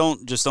 Yeah, just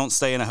don't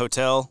stay in a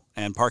hotel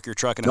and park your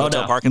truck in a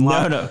hotel parking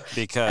lot. No,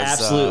 because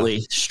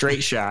absolutely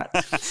straight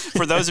shot.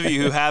 For those of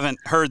you who haven't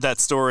heard that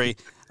story,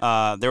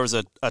 there was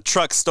a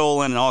truck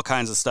stolen and all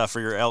kinds of stuff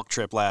for your elk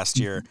trip last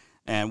year.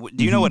 And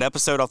do you know what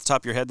episode off the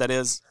top of your head that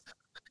is?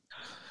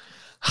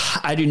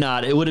 I do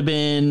not. It would have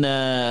been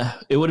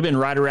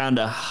right around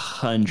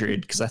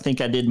 100 because I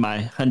think I did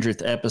my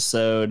 100th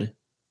episode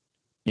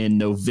in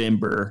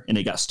November and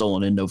it got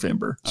stolen in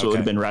November. So It would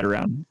have been right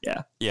around.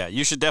 Yeah. Yeah.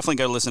 You should definitely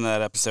go listen to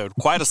that episode.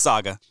 Quite a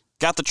saga.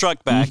 Got the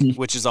truck back,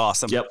 which is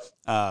awesome. Yep.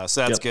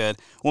 So that's good.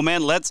 Well,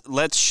 man,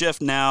 let's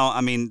shift now.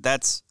 I mean,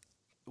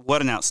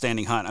 what an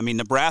outstanding hunt. I mean,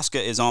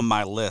 Nebraska is on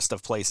my list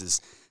of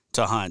places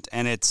to hunt,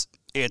 and it's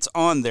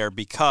on there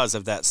because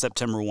of that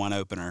September 1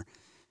 opener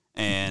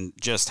and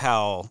just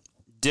how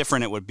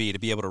different it would be to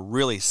be able to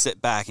really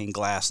sit back and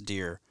glass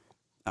deer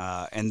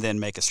and then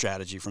make a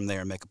strategy from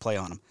there and make a play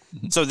on them.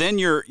 So then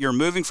you're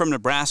moving from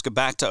Nebraska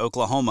back to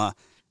Oklahoma,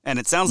 and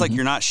it sounds like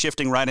you're not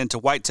shifting right into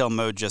whitetail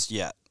mode just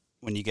yet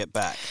when you get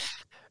back.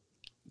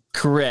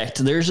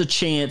 Correct. There's a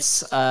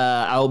chance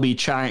I'll be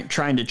trying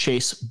to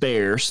chase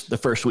bears the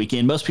first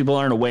weekend. Most people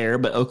aren't aware,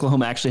 but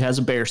Oklahoma actually has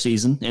a bear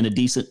season and a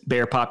decent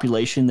bear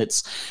population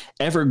that's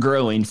ever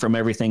growing from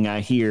everything I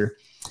hear.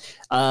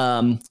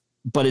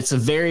 But it's a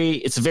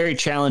very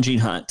challenging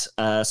hunt.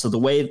 So the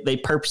way they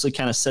purposely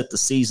kind of set the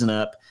season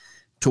up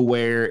to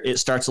where it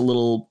starts a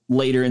little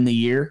later in the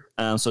year.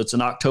 So it's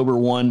an October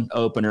 1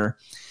 opener.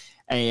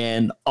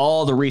 And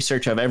all the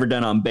research I've ever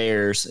done on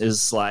bears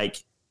is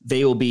like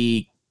they will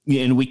be,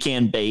 and we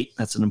can bait.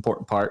 That's an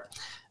important part.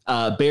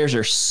 Bears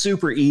are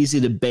super easy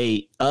to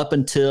bait up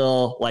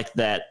until like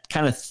that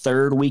kind of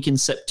 3rd week in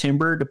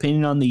September,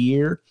 depending on the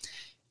year.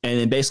 And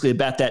then basically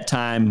about that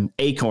time,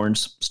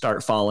 acorns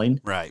start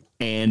falling. Right.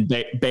 And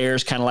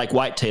bears, kind of like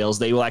whitetails,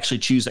 they will actually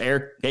choose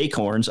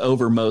acorns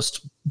over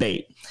most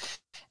bait.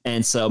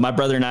 And so my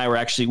brother and I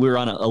we were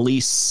on a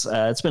lease.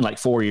 It's been like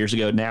 4 years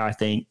ago now, I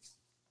think.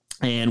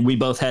 And we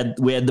had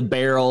the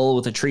barrel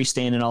with a tree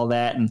stand and all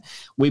that. And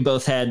we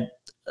both had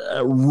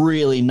a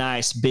really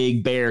nice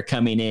big bear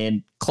coming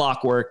in,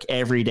 clockwork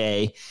every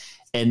day.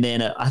 And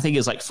then I think it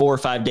was like 4 or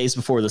 5 days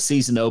before the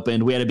season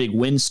opened, we had a big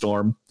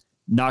windstorm,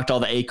 knocked all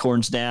the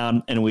acorns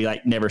down, and we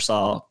like never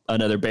saw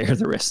another bear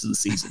the rest of the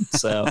season.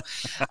 So,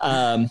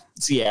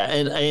 yeah.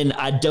 And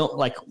I don't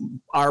like,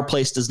 our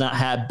place does not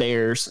have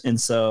bears.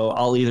 And so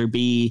I'll either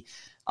be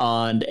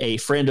on a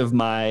friend of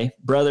my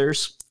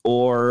brother's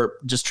or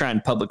just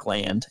trying public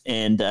land.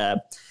 And,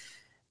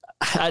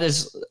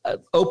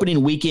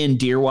 opening weekend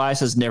deer wise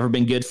has never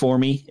been good for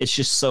me. It's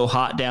just so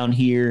hot down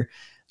here.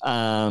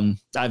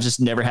 I've just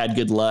never had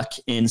good luck.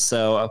 And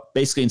so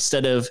basically,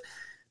 instead of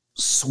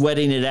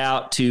sweating it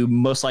out to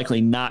most likely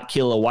not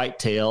kill a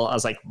whitetail, I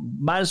was like,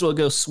 might as well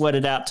go sweat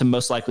it out to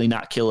most likely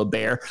not kill a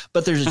bear,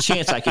 but there's a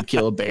chance I could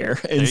kill a bear.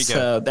 And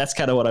so that's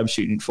kind of what I'm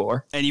shooting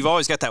for. And you've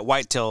always got that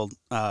whitetail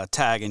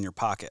tag in your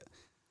pocket.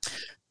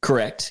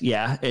 Correct.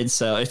 Yeah. And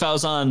so if I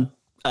was on,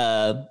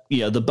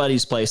 the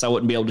buddy's place, I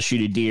wouldn't be able to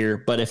shoot a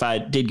deer, but if I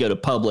did go to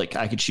public,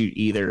 I could shoot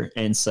either.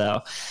 And so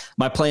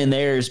my plan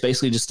there is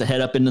basically just to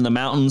head up into the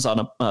mountains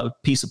on a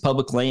piece of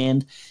public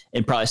land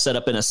and probably set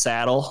up in a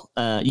saddle.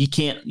 You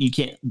can't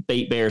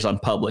bait bears on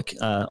public,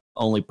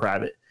 only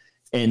private.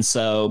 And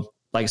so,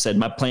 like I said,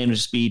 my plan would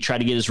just be try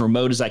to get as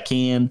remote as I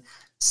can,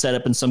 set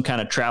up in some kind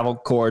of travel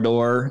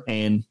corridor,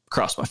 and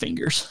cross my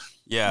fingers.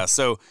 Yeah.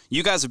 So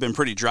you guys have been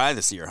pretty dry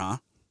this year, huh?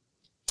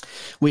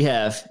 We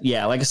have,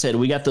 yeah. Like I said,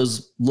 we got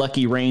those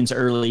lucky rains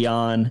early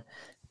on,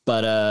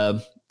 but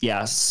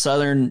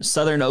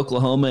southern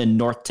Oklahoma and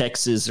North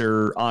Texas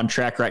are on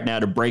track right now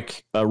to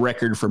break a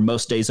record for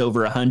most days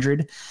over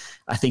 100.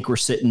 I think we're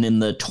sitting in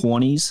the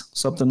 20s,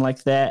 something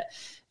like that.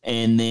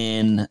 And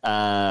then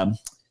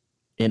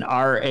in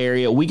our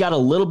area, we got a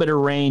little bit of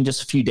rain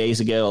just a few days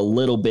ago, a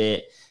little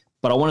bit,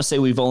 but I want to say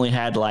we've only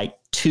had like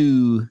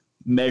 2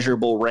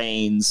 measurable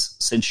rains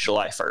since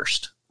July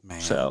 1st. Man,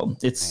 so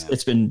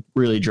it's been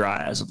really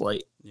dry as of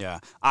late. Yeah.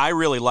 I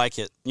really like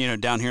it,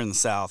 down here in the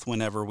South,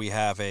 whenever we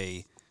have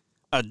a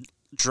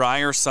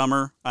drier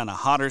summer and a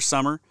hotter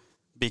summer,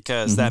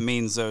 because that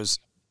means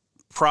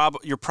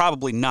you're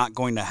probably not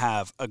going to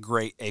have a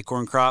great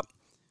acorn crop,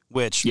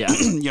 which,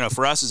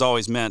 for us has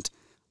always meant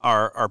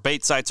our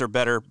bait sites are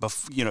better,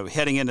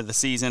 heading into the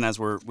season as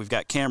we've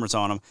got cameras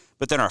on them,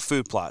 but then our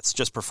food plots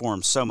just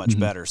perform so much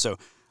better. So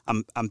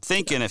I'm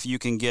thinking if you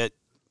can get,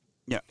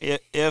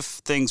 if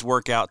things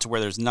work out to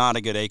where there's not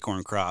a good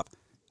acorn crop,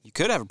 you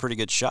could have a pretty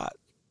good shot.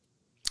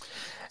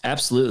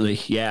 Absolutely.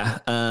 Yeah.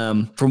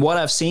 From what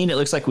I've seen, it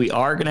looks like we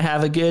are going to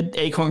have a good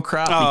acorn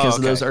crop because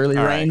of those early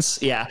rains.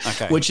 Right. Yeah.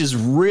 Okay. Which is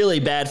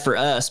really bad for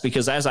us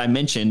because, as I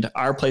mentioned,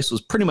 our place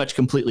was pretty much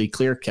completely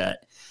clear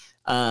cut.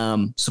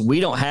 So we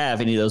don't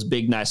have any of those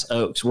big, nice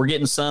oaks. We're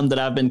getting some that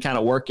I've been kind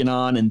of working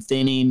on and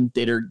thinning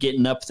that are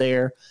getting up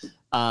there.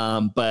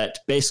 But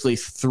basically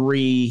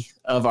 3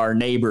 of our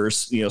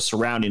neighbors,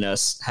 surrounding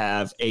us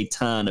have a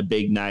ton of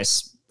big,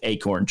 nice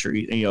acorn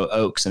tree,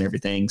 oaks and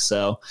everything.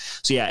 So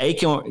yeah,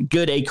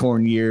 good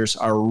acorn years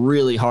are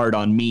really hard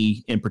on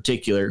me in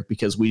particular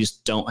because we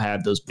just don't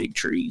have those big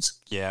trees.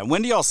 Yeah.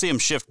 When do y'all see them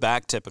shift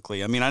back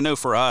typically? I mean, I know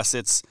for us,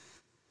 it's,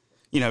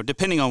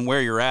 depending on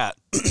where you're at,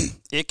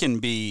 it can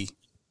be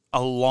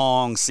a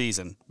long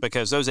season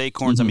because those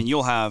acorns, I mean,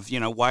 you'll have,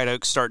 white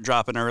oaks start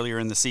dropping earlier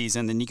in the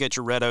season, then you get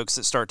your red oaks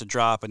that start to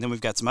drop. And then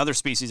we've got some other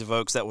species of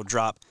oaks that will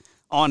drop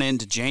on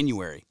into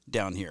January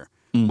down here,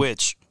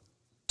 which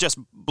just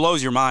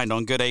blows your mind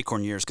on good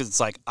acorn years. Cause it's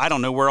like, I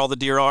don't know where all the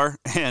deer are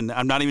and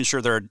I'm not even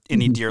sure there are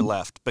any deer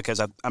left because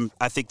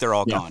I think they're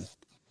all gone.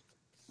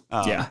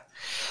 Yeah.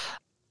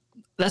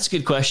 That's a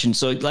good question.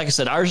 So like I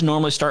said, ours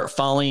normally start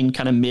falling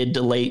kind of mid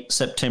to late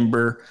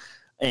September.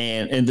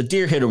 And the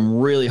deer hit them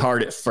really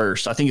hard at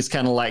first. I think it's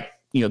kind of like,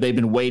 they've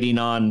been waiting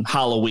on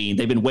Halloween.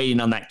 They've been waiting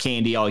on that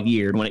candy all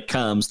year. And when it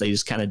comes, they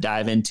just kind of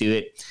dive into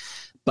it.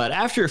 But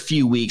after a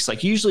few weeks,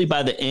 like usually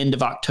by the end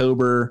of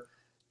October,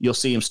 you'll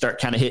see them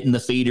start kind of hitting the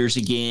feeders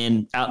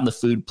again out in the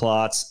food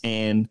plots.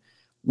 And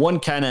one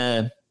kind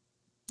of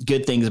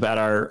good things about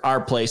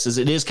our place is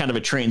it is kind of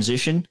a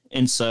transition.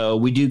 And so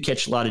we do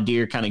catch a lot of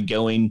deer kind of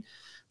going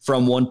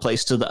from one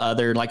place to the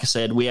other. Like I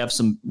said, we have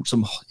some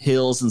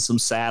hills and some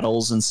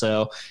saddles. And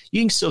so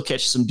you can still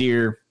catch some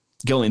deer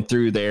going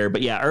through there.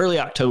 But yeah, early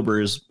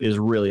October is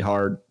really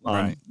hard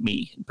on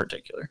me in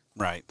particular.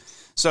 Right.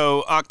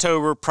 So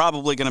October,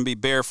 probably going to be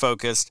bear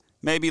focused.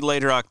 Maybe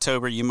later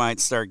October, you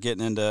might start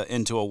getting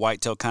into a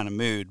whitetail kind of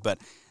mood. But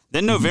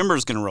then November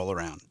is going to roll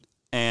around.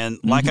 And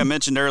like I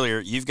mentioned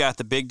earlier, you've got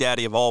the big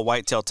daddy of all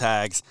whitetail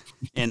tags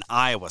in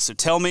Iowa. So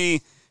tell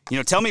me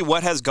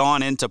what has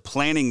gone into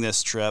planning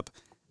this trip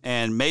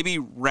and maybe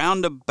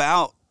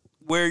roundabout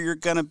where you're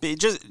going to be,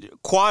 just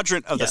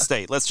quadrant of the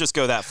state. Let's just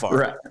go that far.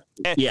 Right.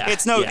 Yeah.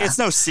 It's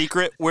no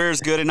secret where's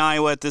good in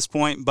Iowa at this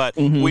point, but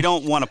we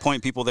don't want to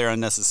point people there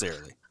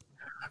unnecessarily.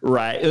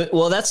 Right.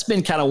 Well, that's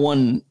been kind of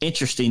one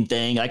interesting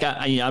thing. Like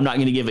I'm not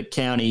going to give a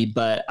county,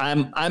 but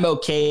I'm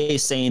okay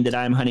saying that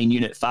I'm hunting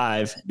Unit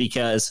 5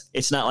 because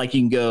it's not like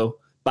you can go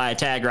buy a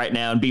tag right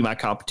now and be my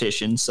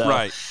competition. So,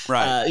 right.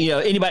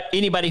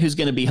 Anybody who's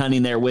going to be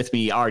hunting there with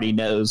me already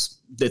knows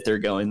that they're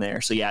going there.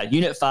 So yeah,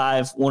 Unit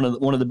 5, one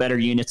of the better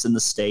units in the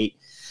state.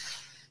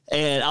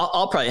 And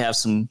I'll probably have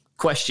some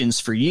questions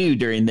for you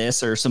during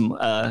this, or some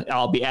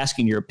I'll be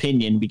asking your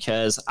opinion,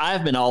 because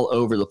I've been all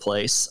over the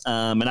place.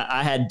 And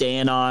I had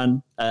Dan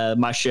on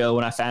my show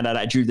when I found out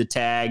I drew the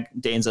tag.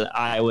 Dan's an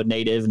Iowa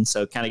native, and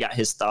so kind of got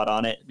his thought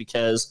on it,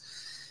 because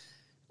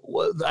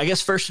I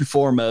guess first and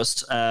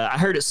foremost, I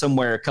heard it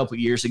somewhere a couple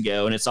years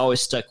ago, and it's always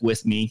stuck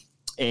with me.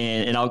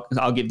 And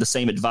I'll give the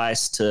same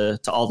advice to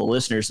all the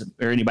listeners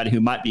or anybody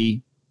who might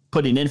be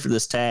putting in for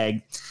this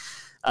tag.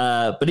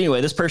 But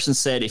anyway, this person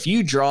said, if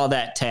you draw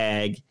that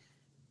tag,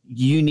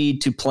 you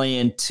need to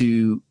plan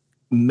to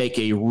make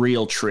a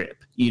real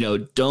trip.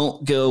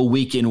 Don't go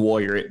weekend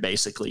warrior it,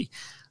 basically.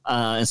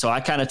 And so I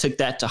kind of took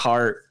that to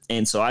heart.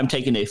 And so I'm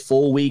taking a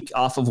full week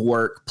off of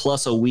work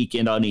plus a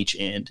weekend on each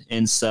end.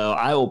 And so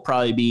I will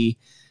probably be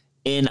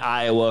in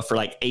Iowa for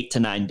like 8 to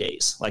 9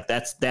 days. Like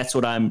that's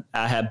what I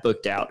have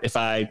booked out. If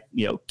I,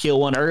 kill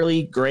one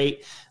early,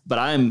 great, but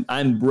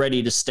I'm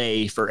ready to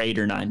stay for 8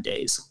 or 9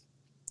 days.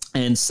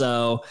 And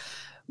so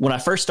when I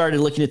first started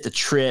looking at the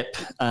trip,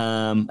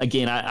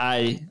 again,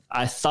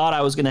 I thought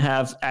I was going to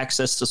have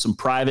access to some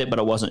private, but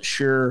I wasn't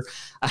sure.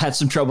 I had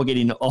some trouble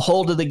getting a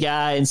hold of the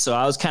guy, and so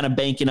I was kind of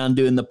banking on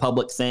doing the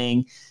public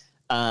thing.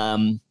 For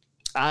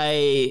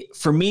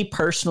me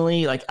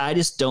personally, like, I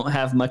just don't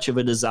have much of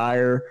a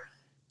desire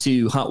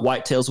to hunt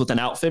whitetails with an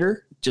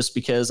outfitter, just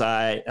because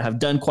I have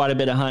done quite a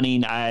bit of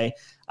hunting. I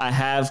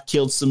have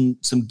killed some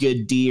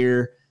good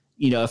deer.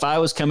 If I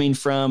was coming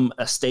from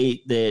a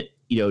state that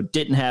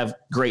didn't have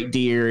great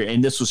deer,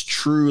 and this was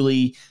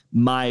truly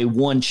my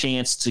one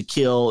chance to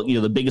kill,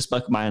 the biggest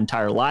buck of my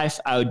entire life,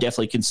 I would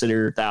definitely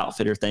consider the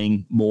outfitter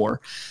thing more.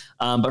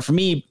 But for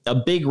me, a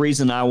big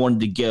reason I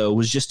wanted to go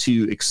was just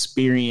to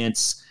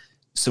experience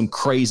some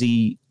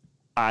crazy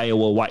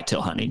Iowa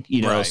whitetail hunting,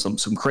 right.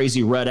 some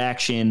crazy rut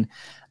action,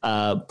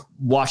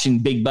 watching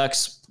big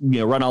bucks,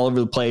 run all over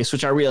the place,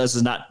 which I realize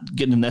is not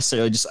going to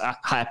necessarily just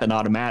happen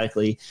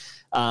automatically.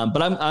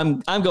 But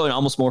I'm going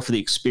almost more for the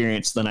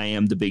experience than I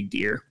am the big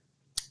deer.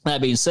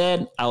 That being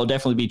said, I will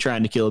definitely be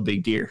trying to kill a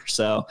big deer.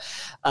 So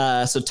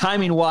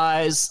timing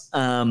wise,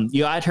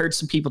 I'd heard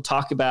some people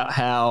talk about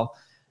how,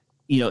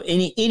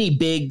 any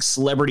big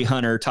celebrity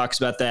hunter talks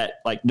about that,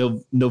 like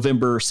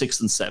November 6th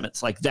and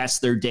 7th, like that's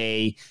their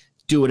day.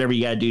 Do whatever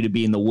you got to do to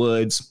be in the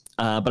woods.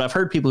 But I've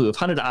heard people who have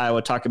hunted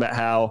Iowa talk about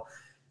how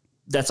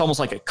that's almost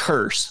like a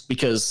curse,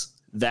 because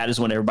that is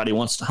when everybody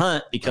wants to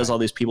hunt, because all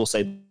these people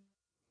say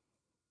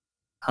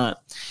hunt.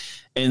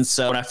 And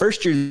so when I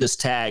first drew this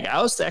tag,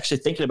 I was actually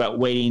thinking about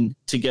waiting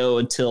to go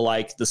until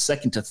like the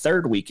 2nd to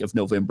 3rd week of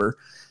November.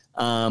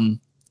 And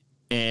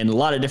a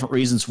lot of different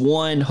reasons.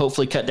 One,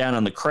 hopefully cut down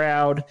on the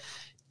crowd.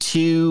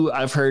 Two,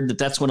 I've heard that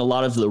that's when a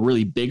lot of the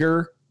really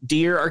bigger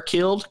deer are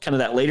killed, kind of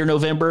that later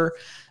November.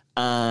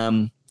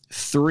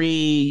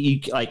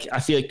 Three, I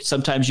feel like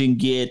sometimes you can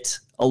get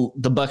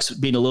the bucks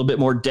being a little bit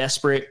more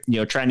desperate,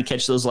 trying to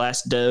catch those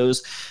last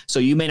does. So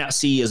you may not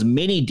see as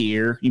many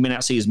deer, you may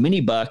not see as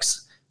many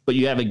bucks, but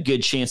you have a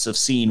good chance of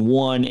seeing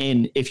one.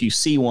 And if you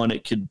see one,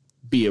 it could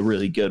be a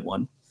really good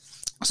one.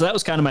 So that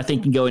was kind of my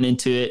thinking going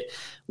into it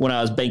when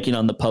I was banking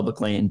on the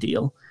public land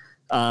deal.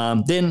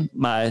 Then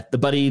the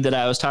buddy that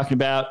I was talking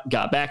about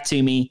got back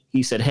to me.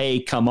 He said, "Hey,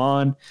 come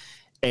on."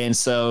 And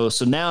so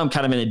now I'm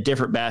kind of in a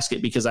different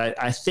basket, because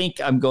I think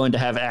I'm going to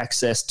have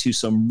access to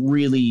some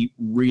really,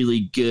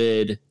 really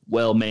good,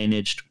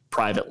 well-managed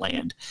private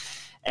land.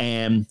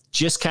 And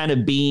just kind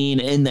of being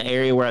in the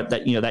area where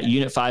that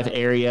Unit 5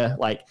 area,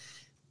 like,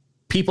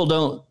 people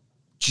don't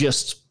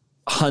just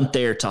hunt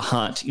there to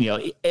hunt.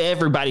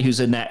 Everybody who's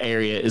in that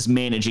area is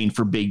managing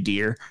for big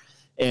deer.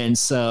 And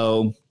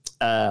so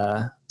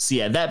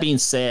that being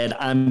said,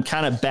 I'm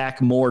kind of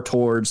back more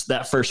towards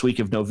that first week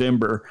of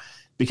November,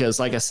 because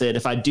like I said,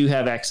 if I do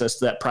have access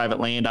to that private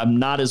land, I'm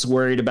not as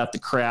worried about the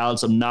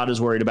crowds. I'm not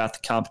as worried about the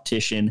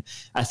competition.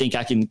 I think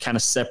I can kind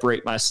of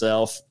separate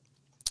myself.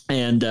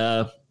 And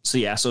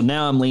so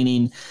now I'm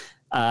leaning,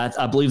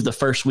 I believe the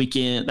first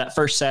weekend, that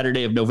first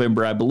Saturday of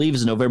November, I believe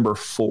is November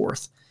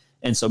 4th.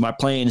 And so my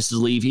plan is to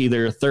leave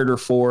either 3rd or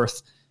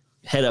 4th,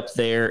 head up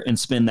there and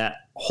spend that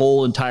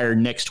whole entire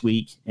next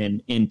week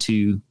and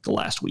into the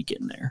last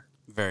weekend there.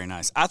 Very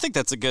nice. I think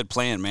that's a good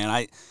plan, man.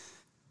 I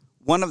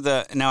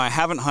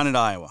haven't hunted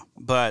Iowa,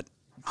 but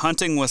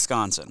hunting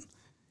Wisconsin,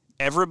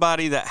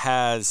 everybody that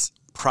has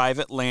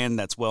private land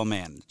that's well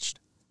managed,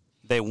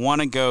 they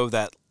want to go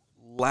that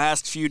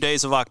last few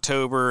days of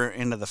October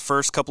into the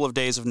first couple of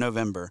days of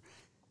November.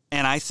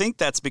 And I think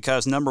that's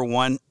because, number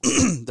one,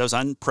 those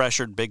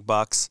unpressured big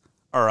bucks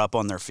are up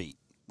on their feet,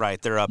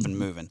 right? They're up and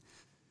moving.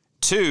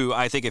 Two,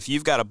 I think if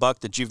you've got a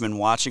buck that you've been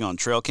watching on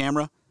trail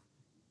camera,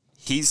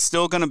 he's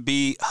still going to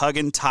be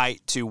hugging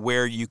tight to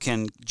where you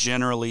can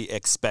generally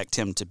expect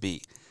him to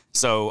be.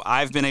 So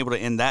I've been able to,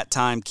 in that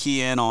time,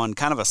 key in on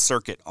kind of a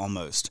circuit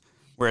almost,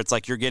 where it's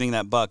like you're getting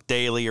that buck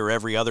daily or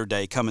every other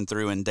day coming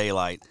through in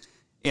daylight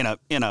in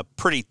a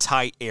pretty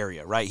tight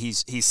area, right?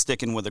 He's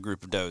sticking with a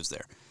group of does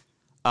there.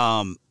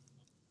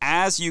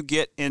 As you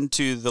get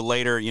into the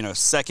later,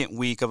 second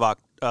week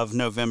of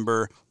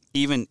November,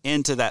 even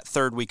into that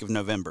third week of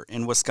November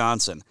in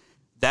Wisconsin,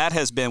 that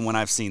has been when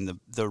I've seen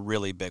the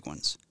really big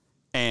ones.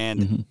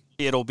 And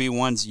it'll be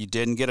ones you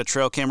didn't get a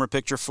trail camera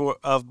picture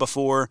of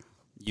before.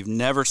 You've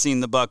never seen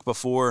the buck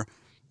before,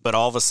 but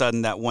all of a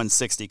sudden that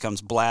 160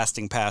 comes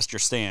blasting past your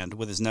stand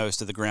with his nose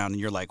to the ground,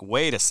 and you're like,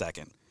 wait a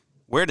second.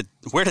 Where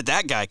did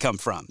that guy come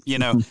from? You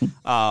know?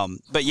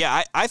 But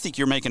yeah, I think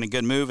you're making a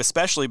good move,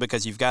 especially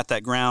because you've got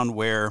that ground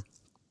where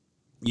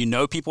you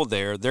know people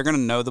there. They're going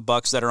to know the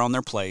bucks that are on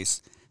their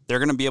place. They're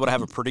going to be able to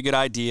have a pretty good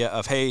idea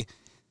of, hey,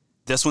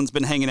 this one's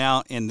been hanging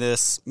out in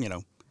this,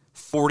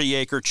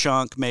 40-acre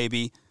chunk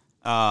maybe.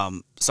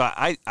 So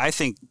I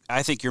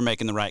think you're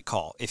making the right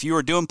call. If you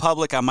were doing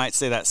public, I might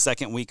say that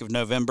second week of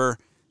November,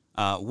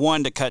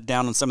 one, to cut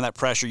down on some of that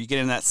pressure. You get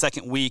in that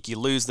second week, you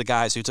lose the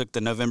guys who took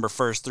the November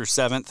 1st through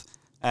 7th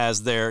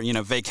as their,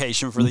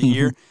 vacation for the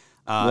year.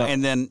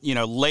 And then,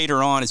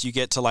 later on, as you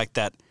get to like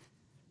that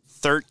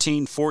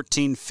 13,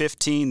 14,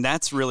 15,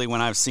 that's really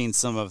when I've seen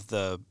some of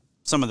the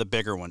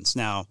bigger ones.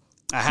 Now,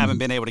 I haven't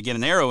been able to get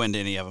an arrow into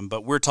any of them,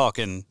 but we're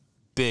talking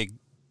big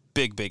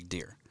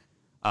deer.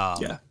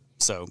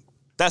 So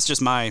that's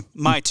just my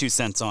 2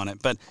 cents on it.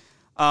 But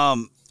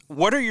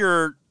what are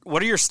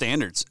your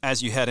standards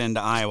as you head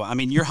into Iowa? I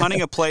mean, you're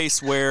hunting a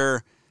place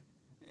where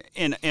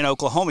in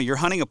Oklahoma, you're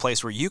hunting a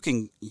place where you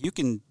can.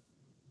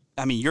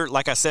 I mean, you're,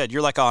 like I said,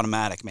 you're like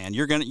automatic, man.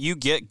 You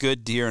get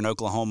good deer in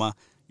Oklahoma.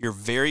 You're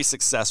very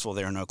successful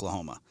there in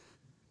Oklahoma.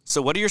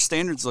 So what do your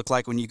standards look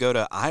like when you go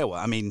to Iowa?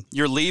 I mean,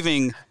 you're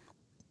leaving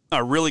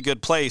a really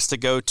good place to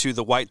go to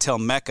the whitetail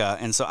Mecca.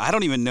 And so I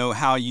don't even know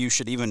how you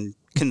should even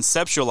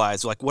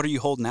conceptualize, like, what are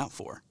you holding out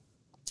for?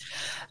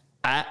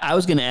 I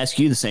was going to ask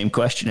you the same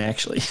question,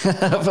 actually,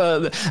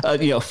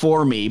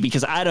 for me,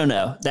 because I don't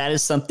know. That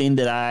is something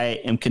that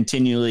I am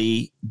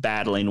continually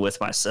battling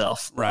with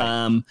myself.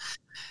 Right.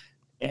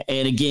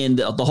 And again,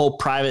 the whole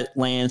private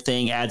land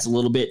thing adds a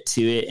little bit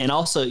to it. And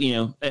also,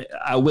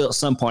 I will at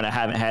some point. I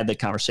haven't had the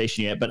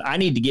conversation yet, but I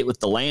need to get with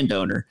the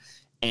landowner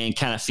and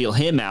kind of feel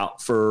him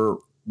out for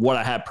what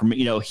I have.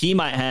 He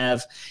might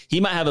have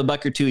a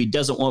buck or two he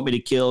doesn't want me to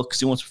kill because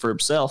he wants it for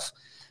himself.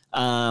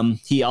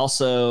 He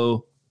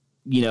also,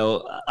 when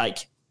I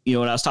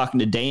was talking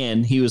to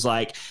Dan, he was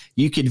like,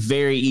 you could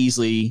very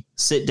easily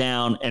sit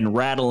down and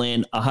rattle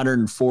in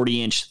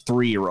 140-inch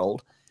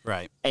 3-year-old.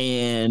 Right.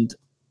 And,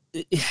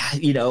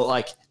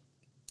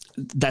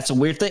 that's a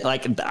weird thing.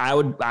 Like I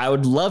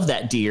would love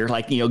that deer,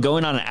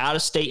 going on an out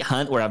of state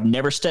hunt where I've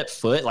never stepped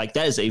foot. Like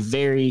that is a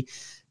very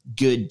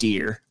good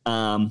deer.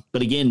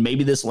 But again,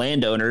 maybe this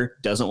landowner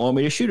doesn't want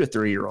me to shoot a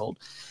 3-year-old.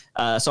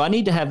 So I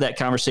need to have that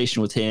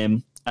conversation with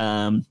him.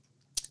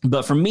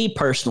 But for me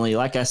personally,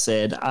 like I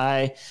said,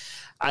 I'm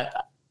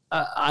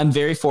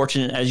very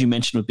fortunate, as you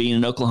mentioned, with being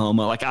in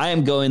Oklahoma. Like I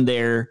am going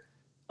there,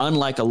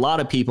 unlike a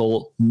lot of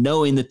people,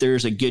 knowing that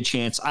there's a good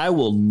chance I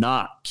will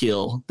not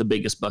kill the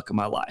biggest buck of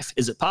my life.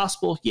 Is it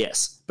possible?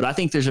 Yes. But I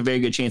think there's a very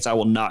good chance I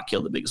will not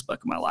kill the biggest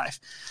buck of my life.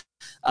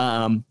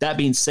 That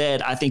being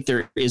said, I think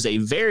there is a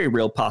very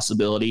real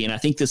possibility, and I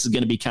think this is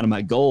going to be kind of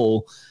my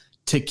goal,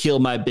 to kill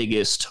my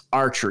biggest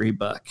archery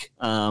buck,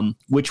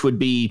 which would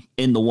be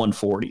in the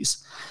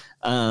 140s.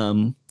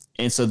 And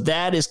so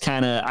that is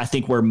kind of, I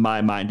think, where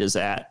my mind is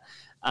at.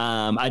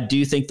 I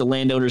do think the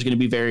landowner is going to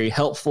be very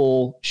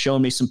helpful,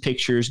 showing me some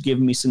pictures,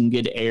 giving me some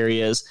good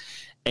areas.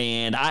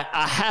 And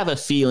I have a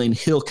feeling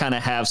he'll kind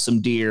of have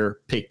some deer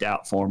picked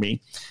out for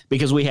me,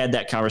 because we had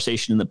that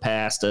conversation in the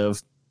past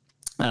of,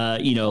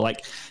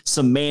 like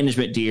some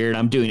management deer, and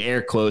I'm doing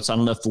air quotes. I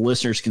don't know if the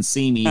listeners can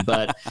see me,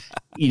 but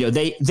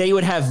they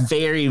would have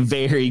very,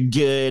 very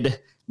good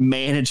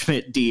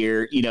management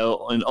deer,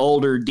 an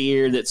older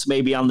deer that's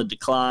maybe on the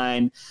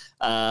decline,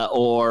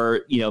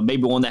 or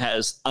maybe one that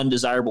has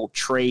undesirable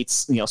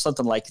traits,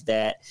 something like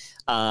that.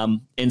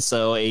 And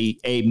so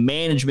a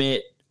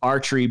management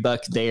archery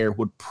buck there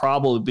would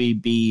probably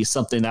be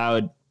something I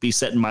would be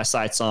setting my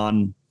sights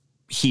on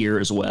here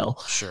as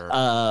well. Sure.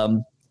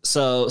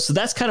 So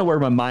that's kind of where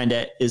my mind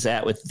is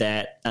at with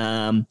that.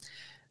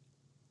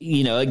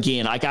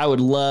 Again, like I would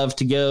love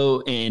to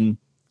go and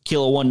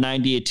kill a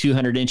 190, a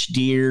 200-inch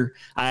deer.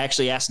 I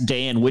actually asked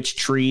Dan which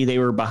tree they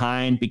were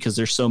behind, because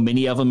there's so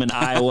many of them in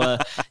Iowa.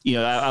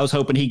 I was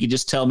hoping he could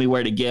just tell me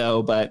where to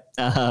go, but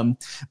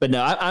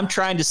no, I'm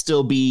trying to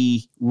still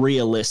be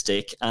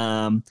realistic.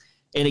 And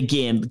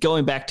again,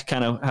 going back to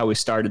kind of how we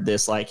started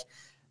this, like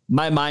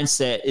my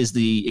mindset is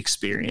the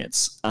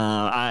experience.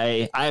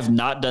 I have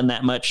not done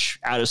that much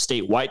out of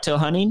state whitetail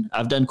hunting.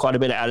 I've done quite a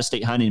bit of out of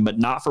state hunting, but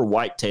not for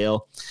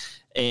whitetail.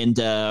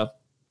 And,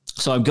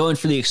 so I'm going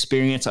for the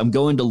experience. I'm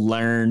going to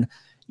learn.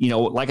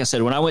 Like I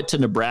said, when I went to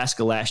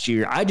Nebraska last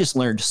year, I just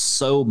learned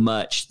so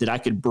much that I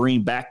could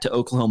bring back to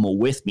Oklahoma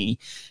with me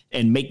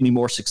and make me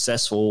more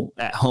successful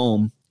at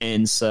home.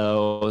 And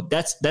so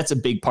that's a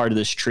big part of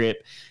this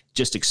trip,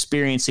 just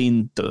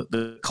experiencing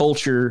the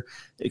culture,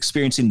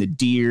 experiencing the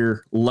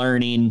deer,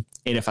 learning.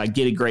 And if I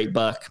get a great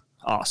buck,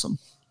 awesome.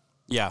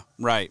 Yeah,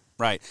 right.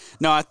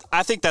 No,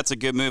 I think that's a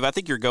good move. I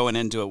think you're going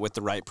into it with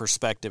the right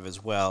perspective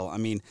as well. I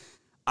mean,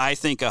 I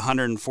think a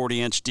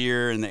 140-inch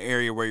deer in the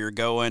area where you're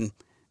going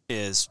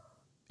is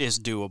is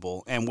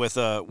doable. And with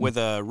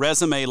a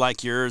resume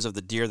like yours of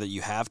the deer that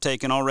you have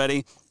taken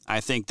already,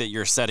 I think that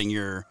you're setting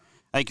your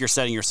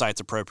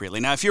sights appropriately.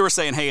 Now, if you were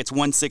saying, hey, it's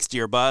 160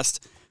 or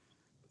bust,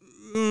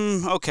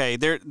 okay,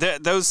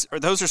 those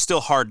are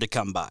still hard to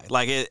come by.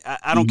 Like,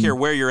 I don't care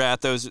where you're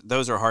at;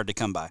 those are hard to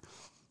come by.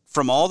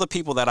 From all the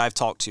people that I've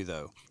talked to,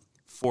 though,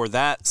 for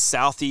that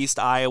Southeast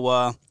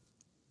Iowa,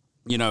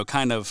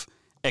 kind of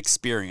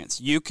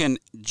experience, you can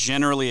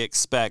generally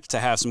expect to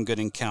have some good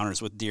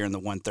encounters with deer in the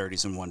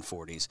 130s and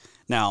 140s.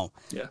 Now,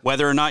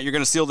 whether or not you're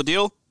going to seal the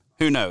deal,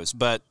 who knows?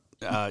 But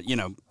I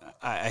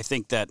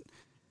think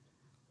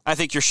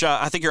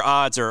your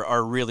odds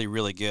are really,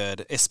 really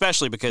good,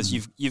 especially because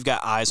you've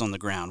got eyes on the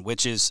ground,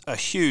 which is a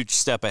huge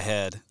step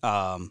ahead.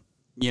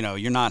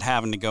 You're not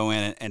having to go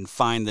in and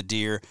find the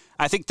deer.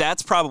 I think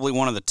that's probably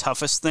one of the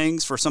toughest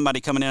things for somebody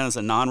coming in as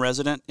a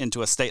non-resident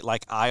into a state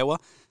like Iowa.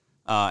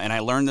 And I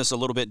learned this a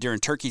little bit during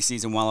turkey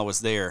season while I was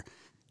there.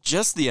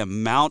 Just the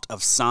amount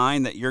of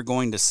sign that you're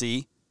going to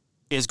see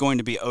is going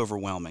to be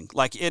overwhelming.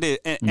 Like it is,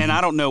 and I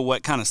don't know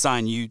what kind of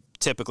sign you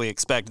typically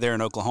expect there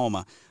in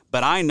Oklahoma,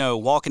 but I know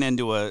walking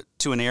into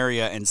an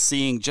area and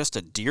seeing just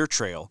a deer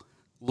trail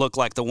look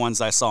like the ones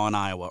I saw in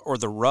Iowa, or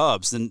the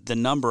rubs, the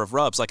number of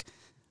rubs. Like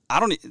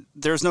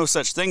there's no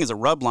such thing as a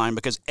rub line,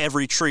 because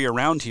every tree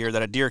around here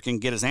that a deer can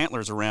get his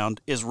antlers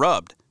around is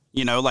rubbed.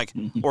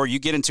 Or you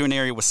get into an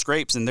area with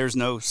scrapes and there's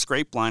no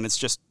scrape line. It's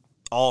just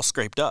all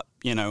scraped up,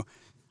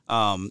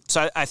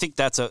 So I think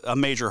that's a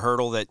major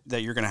hurdle that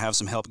you're going to have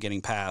some help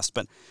getting past.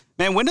 But,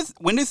 man, when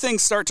do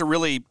things start to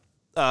really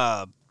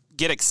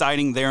get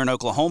exciting there in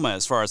Oklahoma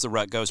as far as the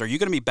rut goes? Are you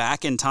going to be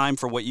back in time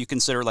for what you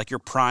consider like your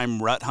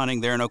prime rut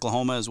hunting there in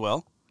Oklahoma as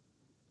well?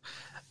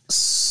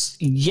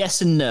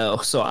 Yes and no.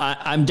 So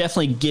I'm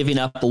definitely giving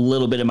up a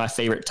little bit of my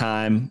favorite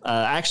time.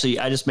 Actually,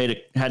 I just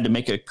had to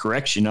make a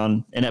correction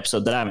on an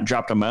episode that I haven't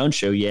dropped on my own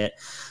show yet.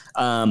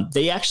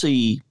 They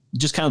actually,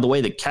 just kind of the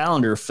way the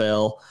calendar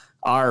fell,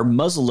 our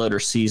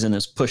muzzleloader season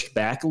is pushed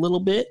back a little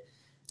bit.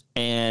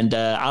 And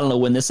I don't know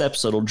when this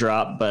episode will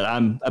drop, but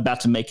I'm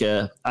about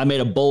to I made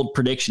a bold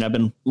prediction. I've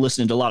been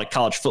listening to a lot of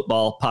college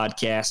football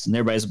podcasts, and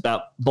everybody's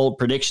about bold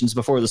predictions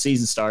before the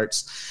season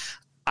starts.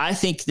 I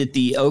think that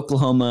the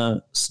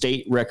Oklahoma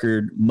state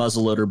record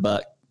muzzleloader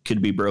buck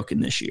could be broken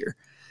this year.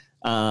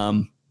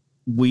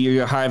 We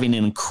are having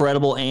an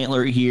incredible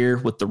antler here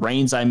with the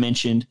rains I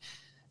mentioned.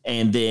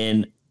 And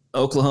then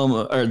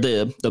Oklahoma, or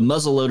the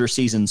muzzleloader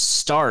season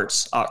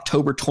starts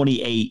October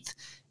 28th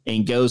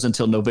and goes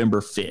until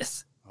November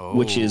 5th,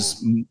 which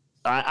is,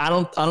 I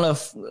don't know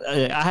if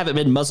I haven't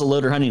been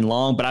muzzleloader hunting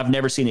long, but I've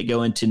never seen it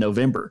go into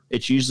November.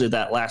 It's usually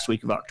that last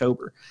week of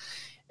October.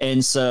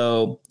 And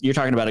so you're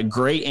talking about a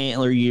great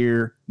antler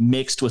year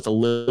mixed with a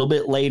little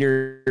bit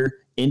later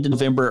into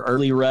November,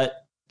 early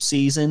rut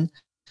season.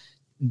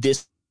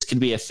 This could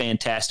be a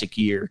fantastic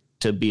year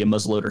to be a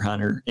muzzleloader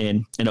hunter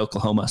in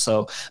Oklahoma.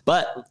 So,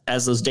 but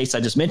as those dates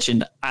I just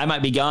mentioned, I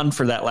might be gone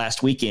for that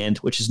last weekend,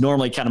 which is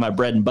normally kind of my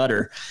bread and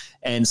butter.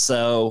 And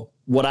so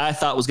what I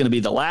thought was going to be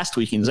the last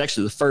weekend is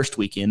actually the first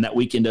weekend, that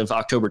weekend of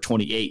October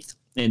 28th.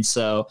 And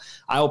so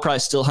I will probably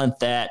still hunt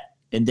that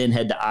and then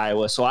head to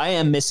Iowa. So I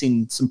am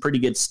missing some pretty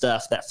good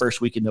stuff that first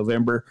week in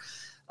November.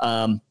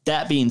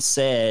 That being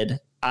said,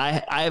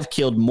 I have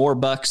killed more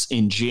bucks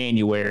in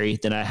January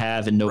than I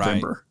have in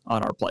November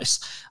on our place.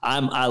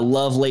 I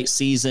love late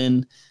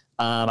season.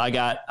 I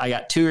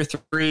got 2 or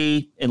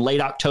 3 in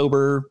late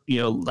October,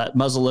 that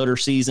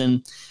muzzleloader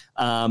season.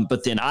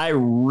 But then I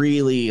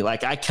really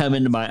I come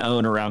into my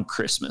own around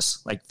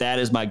Christmas. Like, that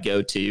is my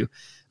go-to.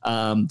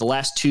 The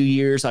last 2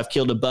 years, I've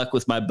killed a buck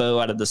with my bow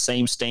out of the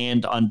same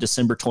stand on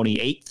December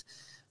 28th,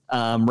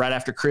 right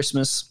after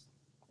Christmas.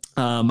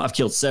 I've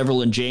killed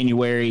several in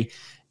January.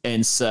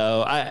 And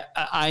so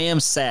I am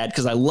sad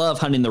because I love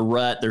hunting the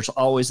rut. There's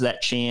always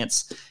that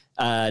chance.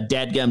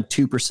 Dadgum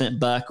 2%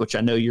 buck, which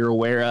I know you're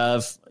aware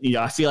of.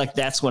 I feel like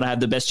that's when I have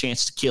the best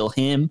chance to kill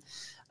him.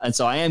 And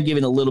so I am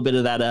giving a little bit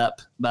of that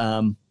up.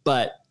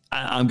 But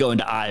I'm going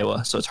to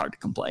Iowa, so it's hard to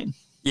complain.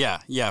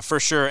 Yeah, for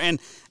sure. And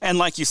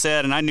like you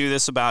said, and I knew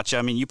this about you,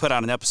 I mean, you put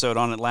out an episode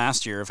on it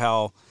last year of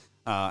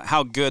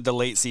how good the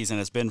late season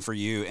has been for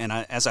you. And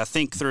as I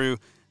think through,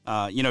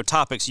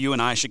 topics you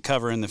and I should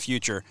cover in the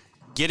future,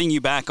 getting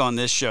you back on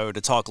this show to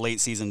talk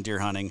late season deer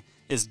hunting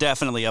is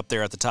definitely up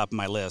there at the top of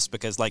my list,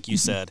 because like you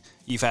said,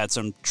 you've had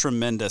some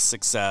tremendous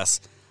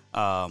success,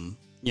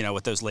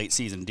 with those late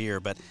season deer.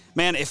 But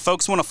man, if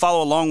folks want to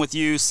follow along with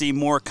you, see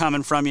more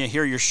coming from you,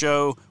 hear your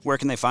show, where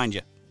can they find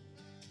you?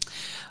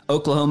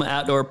 Oklahoma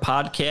Outdoor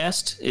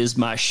Podcast is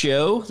my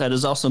show. That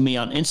is also me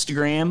on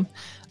Instagram.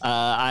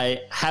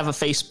 I have a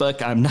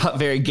Facebook. I'm not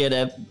very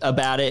good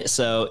about it,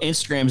 so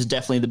Instagram is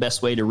definitely the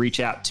best way to reach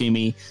out to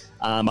me.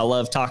 I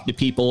love talking to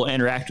people,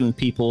 interacting with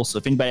people. So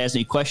if anybody has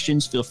any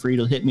questions, feel free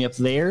to hit me up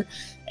there.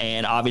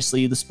 And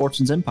obviously the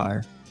Sportsman's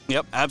Empire.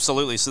 Yep,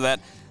 absolutely. So that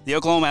the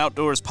Oklahoma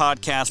Outdoors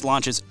Podcast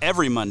launches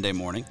every Monday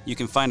morning. You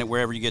can find it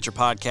wherever you get your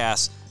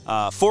podcasts.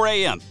 4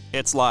 a.m.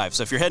 It's live.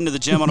 So if you're heading to the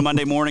gym on a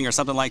Monday morning or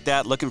something like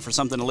that, looking for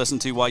something to listen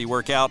to while you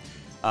work out,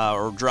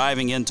 or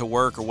driving into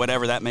work or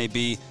whatever that may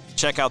be,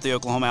 check out the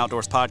Oklahoma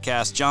Outdoors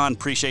Podcast. John,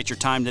 appreciate your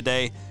time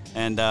today.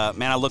 And,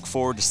 man, I look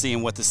forward to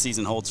seeing what the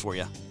season holds for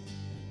you.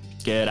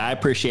 Good. I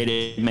appreciate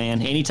it,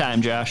 man.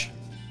 Anytime, Josh.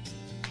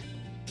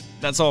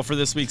 That's all for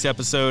this week's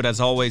episode.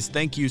 As always,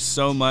 thank you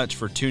so much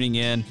for tuning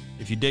in.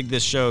 If you dig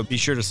this show, be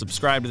sure to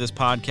subscribe to this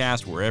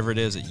podcast wherever it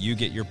is that you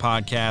get your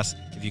podcasts.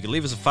 If you could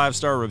leave us a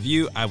 5-star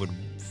review, I would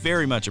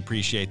very much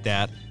appreciate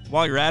that.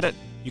 While you're at it,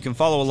 you can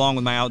follow along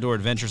with my outdoor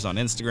adventures on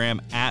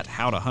Instagram at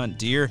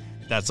HowToHuntDeer.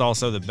 That's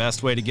also the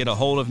best way to get a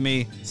hold of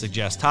me,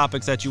 suggest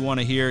topics that you want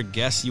to hear,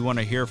 guests you want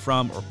to hear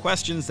from, or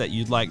questions that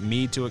you'd like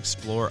me to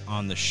explore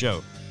on the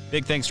show.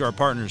 Big thanks to our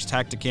partners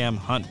Tactacam,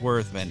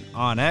 Huntworth, and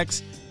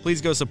OnX. Please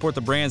go support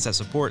the brands that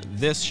support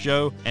this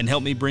show and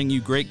help me bring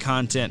you great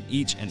content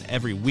each and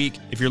every week.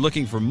 If you're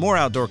looking for more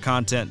outdoor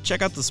content,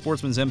 check out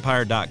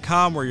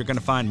thesportsmansempire.com, where you're going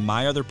to find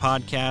my other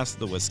podcast,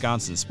 The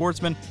Wisconsin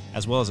Sportsman,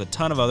 as well as a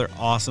ton of other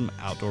awesome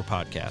outdoor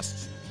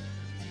podcasts.